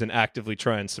Syracuse and actively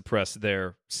try and suppress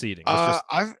their seeding.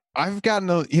 I've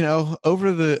gotten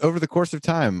over the course of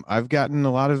time, I've gotten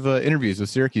a lot of interviews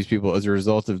with Syracuse people as a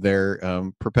result of their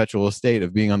perpetual state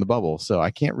of being on the bubble. So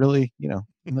I can't really,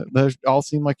 those all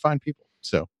seem like fine people.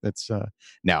 So that's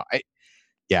now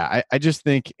I just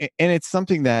think, and it's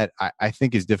something that I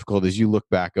think is difficult as you look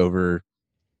back over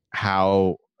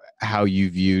how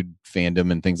you viewed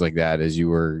fandom and things like that as you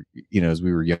were, as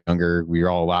we were younger. We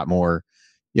were all a lot more,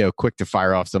 quick to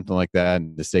fire off something like that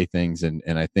and to say things. And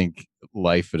I think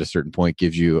life at a certain point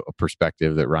gives you a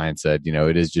perspective that Ryan said,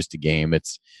 it is just a game.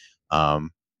 It's,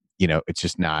 it's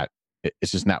just not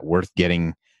worth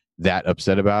getting that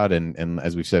upset about. And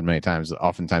as we've said many times,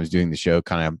 oftentimes doing the show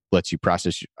kind of lets you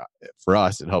process. For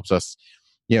us, it helps us,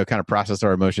 kind of process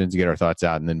our emotions, get our thoughts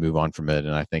out, and then move on from it.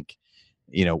 And I think,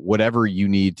 whatever you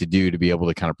need to do to be able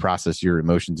to kind of process your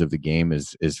emotions of the game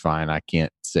is fine. I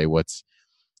can't say what's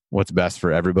best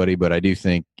for everybody, but I do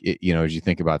think as you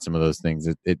think about some of those things,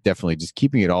 it definitely just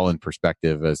keeping it all in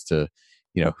perspective as to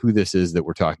who this is that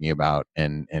we're talking about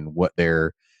and what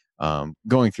they're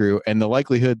going through, and the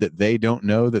likelihood that they don't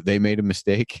know that they made a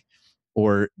mistake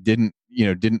or didn't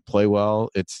play well.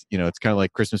 It's it's kind of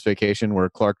like Christmas Vacation where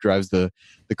Clark drives the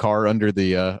car under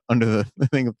the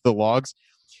thing of the logs.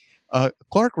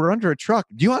 Clark, we're under a truck.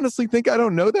 Do you honestly think I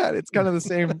don't know that? It's kind of the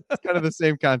same. It's kind of the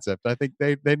same concept. I think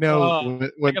they know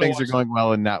when things are going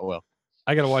well and not well.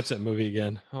 I gotta watch that movie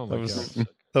again. Oh my god,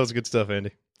 that was good stuff,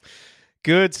 Andy.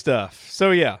 Good stuff. So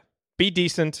yeah, be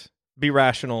decent, be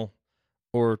rational,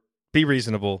 or be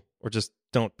reasonable, or just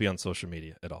don't be on social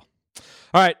media at all.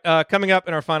 All right, coming up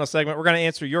in our final segment, we're going to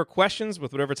answer your questions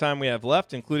with whatever time we have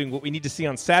left, including what we need to see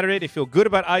on Saturday to feel good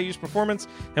about IU's performance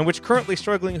and which currently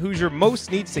struggling Hoosier most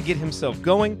needs to get himself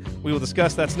going. We will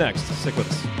discuss. That's next. Stick with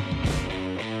us.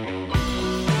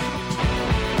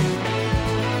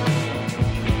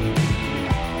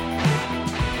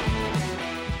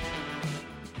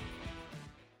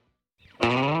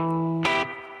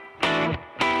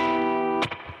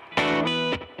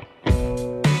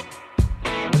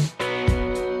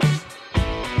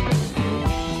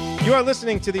 You are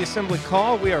listening to the Assembly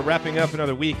Call. We are wrapping up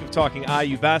another week of talking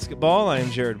IU basketball. I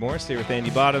am Jared Morris here with Andy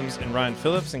Bottoms and Ryan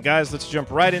Phillips. And guys, let's jump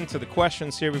right into the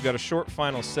questions here. We've got a short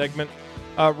final segment.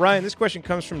 Ryan, this question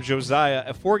comes from Josiah.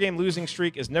 A 4-game losing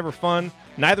streak is never fun.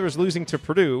 Neither is losing to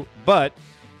Purdue. But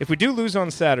if we do lose on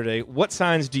Saturday, what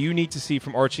signs do you need to see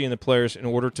from Archie and the players in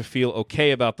order to feel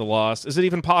okay about the loss? Is it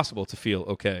even possible to feel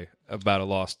okay about a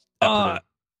loss at Purdue?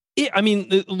 I mean,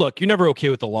 look, you're never okay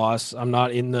with the loss. I'm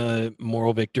not in the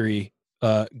moral victory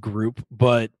group,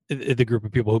 but the group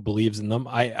of people who believes in them.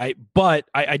 But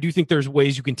I do think there's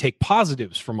ways you can take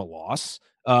positives from a loss.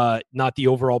 Not the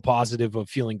overall positive of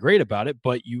feeling great about it,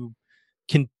 but you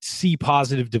can see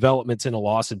positive developments in a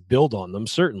loss and build on them.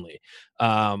 Certainly,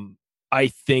 I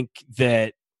think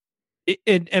that.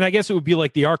 And I guess it would be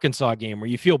like the Arkansas game where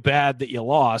you feel bad that you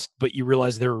lost, but you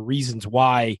realize there are reasons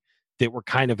why that were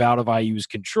kind of out of IU's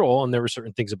control, and there were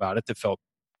certain things about it that felt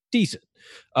decent.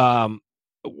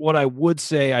 What I would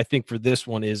say, I think, for this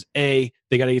one is, A,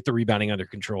 they got to get the rebounding under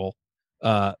control.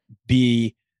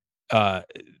 B,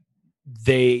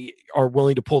 they are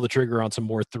willing to pull the trigger on some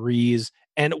more threes.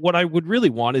 And what I would really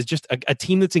want is just a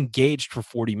team that's engaged for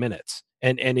 40 minutes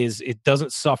and it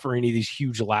doesn't suffer any of these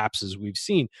huge lapses we've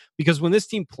seen. Because when this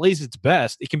team plays its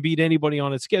best, it can beat anybody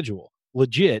on its schedule.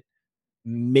 Legit.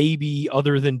 Maybe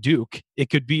other than Duke, it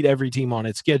could beat every team on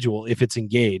its schedule if it's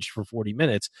engaged for 40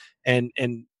 minutes. And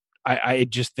I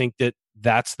just think that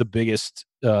that's the biggest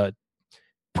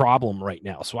problem right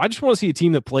now. So I just want to see a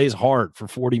team that plays hard for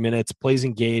 40 minutes, plays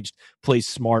engaged, plays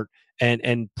smart,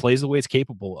 and plays the way it's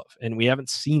capable of. And we haven't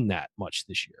seen that much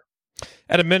this year.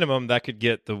 At a minimum, that could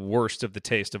get the worst of the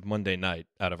taste of Monday night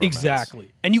out of our Exactly.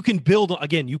 mouths. And you can build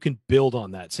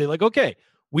on that. Say like, okay,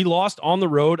 we lost on the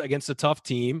road against a tough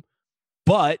team,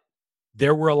 but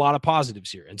there were a lot of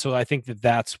positives here. And so I think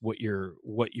that's what you're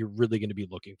really going to be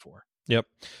looking for. Yep.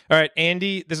 All right,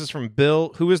 Andy, this is from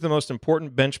Bill. Who is the most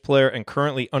important bench player and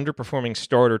currently underperforming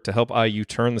starter to help IU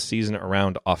turn the season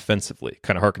around offensively?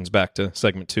 Kind of harkens back to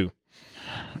segment 2.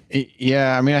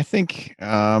 Yeah, I mean, I think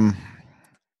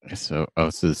so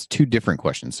there's 2 different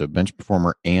questions. So bench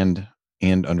performer and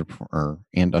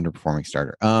underperforming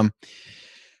starter.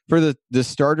 For the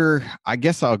starter, I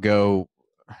guess I'll go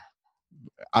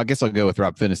with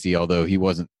Rob Finney, although he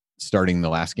wasn't starting the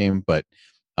last game, but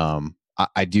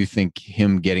I do think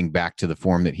him getting back to the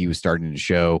form that he was starting to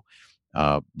show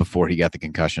before he got the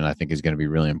concussion, I think is going to be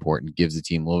really important. Gives the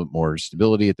team a little bit more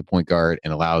stability at the point guard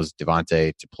and allows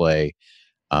Devontae to play,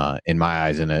 in my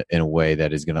eyes, in a way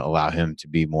that is going to allow him to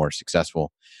be more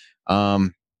successful.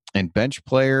 And bench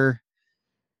player,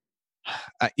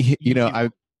 I'm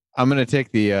going to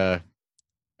take the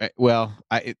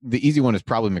easy one is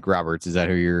probably McRoberts. Is that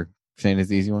who you're saying is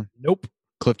the easy one? Nope.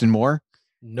 Clifton Moore?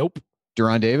 Nope.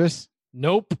 Deron Davis?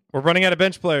 Nope. We're running out of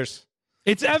bench players.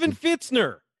 It's Evan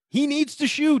Fitzner. He needs to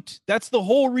shoot. That's the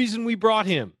whole reason we brought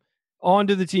him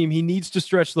onto the team. He needs to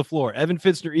stretch the floor. Evan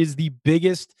Fitzner is the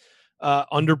biggest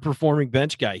underperforming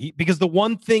bench guy. Because the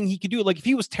one thing he could do, like if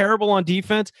he was terrible on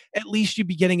defense, at least you'd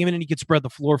be getting him in and he could spread the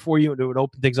floor for you and it would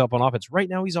open things up on offense. Right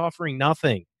now, he's offering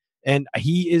nothing. And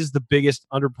he is the biggest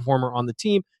underperformer on the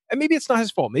team. And maybe it's not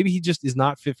his fault. Maybe he just is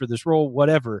not fit for this role,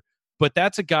 whatever. But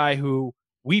that's a guy who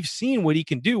we've seen what he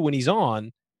can do when he's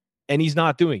on, and he's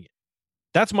not doing it.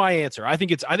 That's my answer. I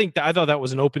thought that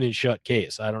was an open and shut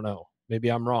case. I don't know. Maybe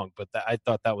I'm wrong, but I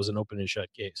thought that was an open and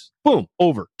shut case. Boom,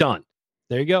 over, done.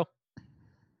 There you go.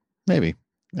 Maybe.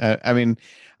 The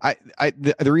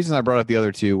reason I brought up the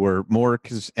other 2 were more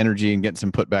because energy and getting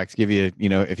some putbacks give you,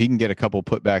 if he can get a couple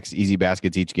putbacks, easy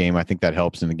baskets each game, I think that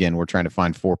helps. And again, we're trying to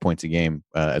find 4 points a game,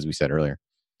 as we said earlier.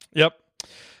 Yep.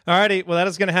 All righty. Well, that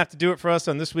is going to have to do it for us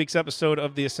on this week's episode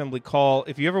of the Assembly Call.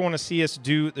 If you ever want to see us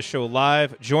do the show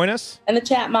live, join us and the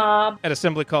chat mob at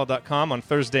assemblycall.com on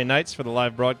Thursday nights for the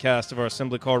live broadcast of our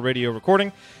Assembly Call radio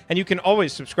recording. And you can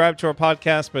always subscribe to our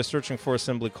podcast by searching for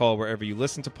Assembly Call wherever you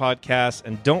listen to podcasts.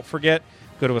 And don't forget,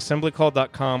 go to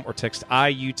assemblycall.com or text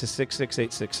IU to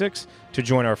 66866 to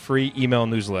join our free email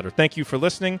newsletter. Thank you for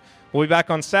listening. We'll be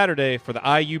back on Saturday for the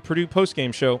IU Purdue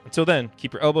postgame show. Until then,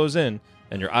 keep your elbows in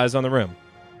and your eyes on the rim.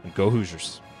 And go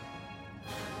Hoosiers.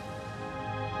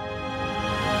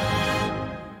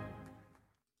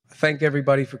 Thank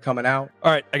everybody for coming out.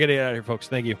 All right, I got to get out of here, folks.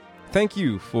 Thank you. Thank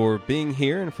you for being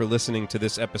here and for listening to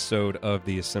this episode of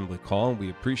the Assembly Call. We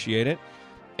appreciate it.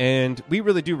 And we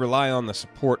really do rely on the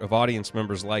support of audience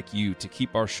members like you to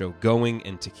keep our show going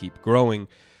and to keep growing.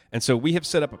 And so we have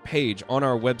set up a page on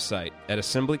our website at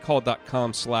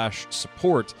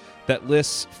assemblycall.com/support that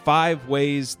lists 5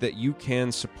 ways that you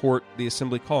can support the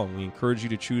Assembly Call. And we encourage you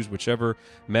to choose whichever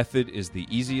method is the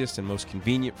easiest and most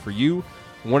convenient for you.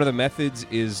 One of the methods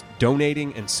is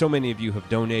donating, and so many of you have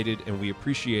donated, and we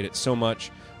appreciate it so much.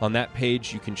 On that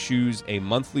page, you can choose a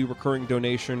monthly recurring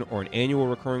donation or an annual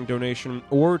recurring donation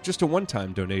or just a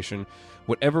one-time donation,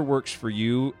 whatever works for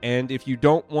you. And if you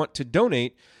don't want to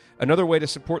donate, another way to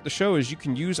support the show is you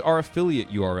can use our affiliate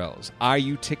URLs,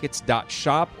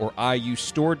 iutickets.shop or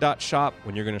iustore.shop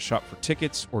when you're going to shop for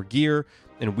tickets or gear,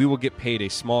 and we will get paid a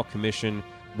small commission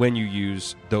when you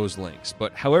use those links.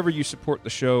 But however you support the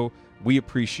show, we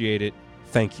appreciate it.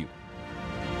 Thank you.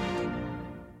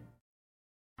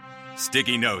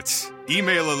 Sticky notes,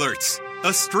 email alerts,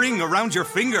 a string around your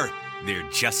finger. They're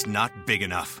just not big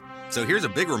enough. So here's a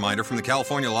big reminder from the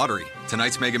California Lottery.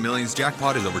 Tonight's Mega Millions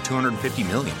jackpot is over $250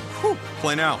 million. Whew.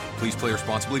 Play now. Please play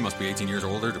responsibly. Must be 18 years or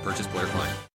older to purchase player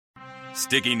client.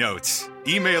 Sticky notes,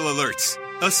 email alerts,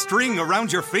 a string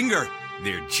around your finger.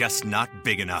 They're just not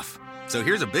big enough. So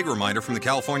here's a big reminder from the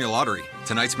California Lottery.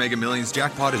 Tonight's Mega Millions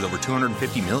jackpot is over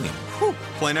 $250 million. Whew.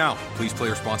 Play now. Please play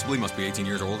responsibly. Must be 18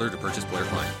 years or older to purchase player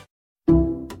client.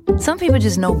 Some people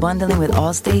just know bundling with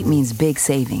Allstate means big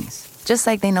savings. Just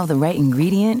like they know the right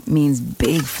ingredient means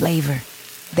big flavor.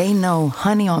 They know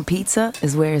honey on pizza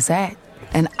is where it's at.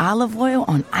 And olive oil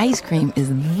on ice cream is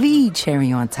the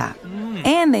cherry on top.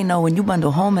 And they know when you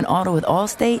bundle home and auto with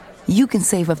Allstate, you can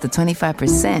save up to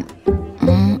 25%.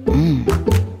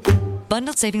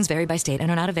 Bundled savings vary by state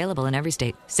and are not available in every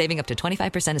state. Saving up to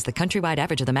 25% is the countrywide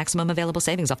average of the maximum available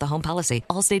savings off the home policy.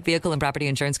 Allstate Vehicle and Property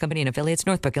Insurance Company and affiliates,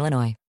 Northbrook, Illinois.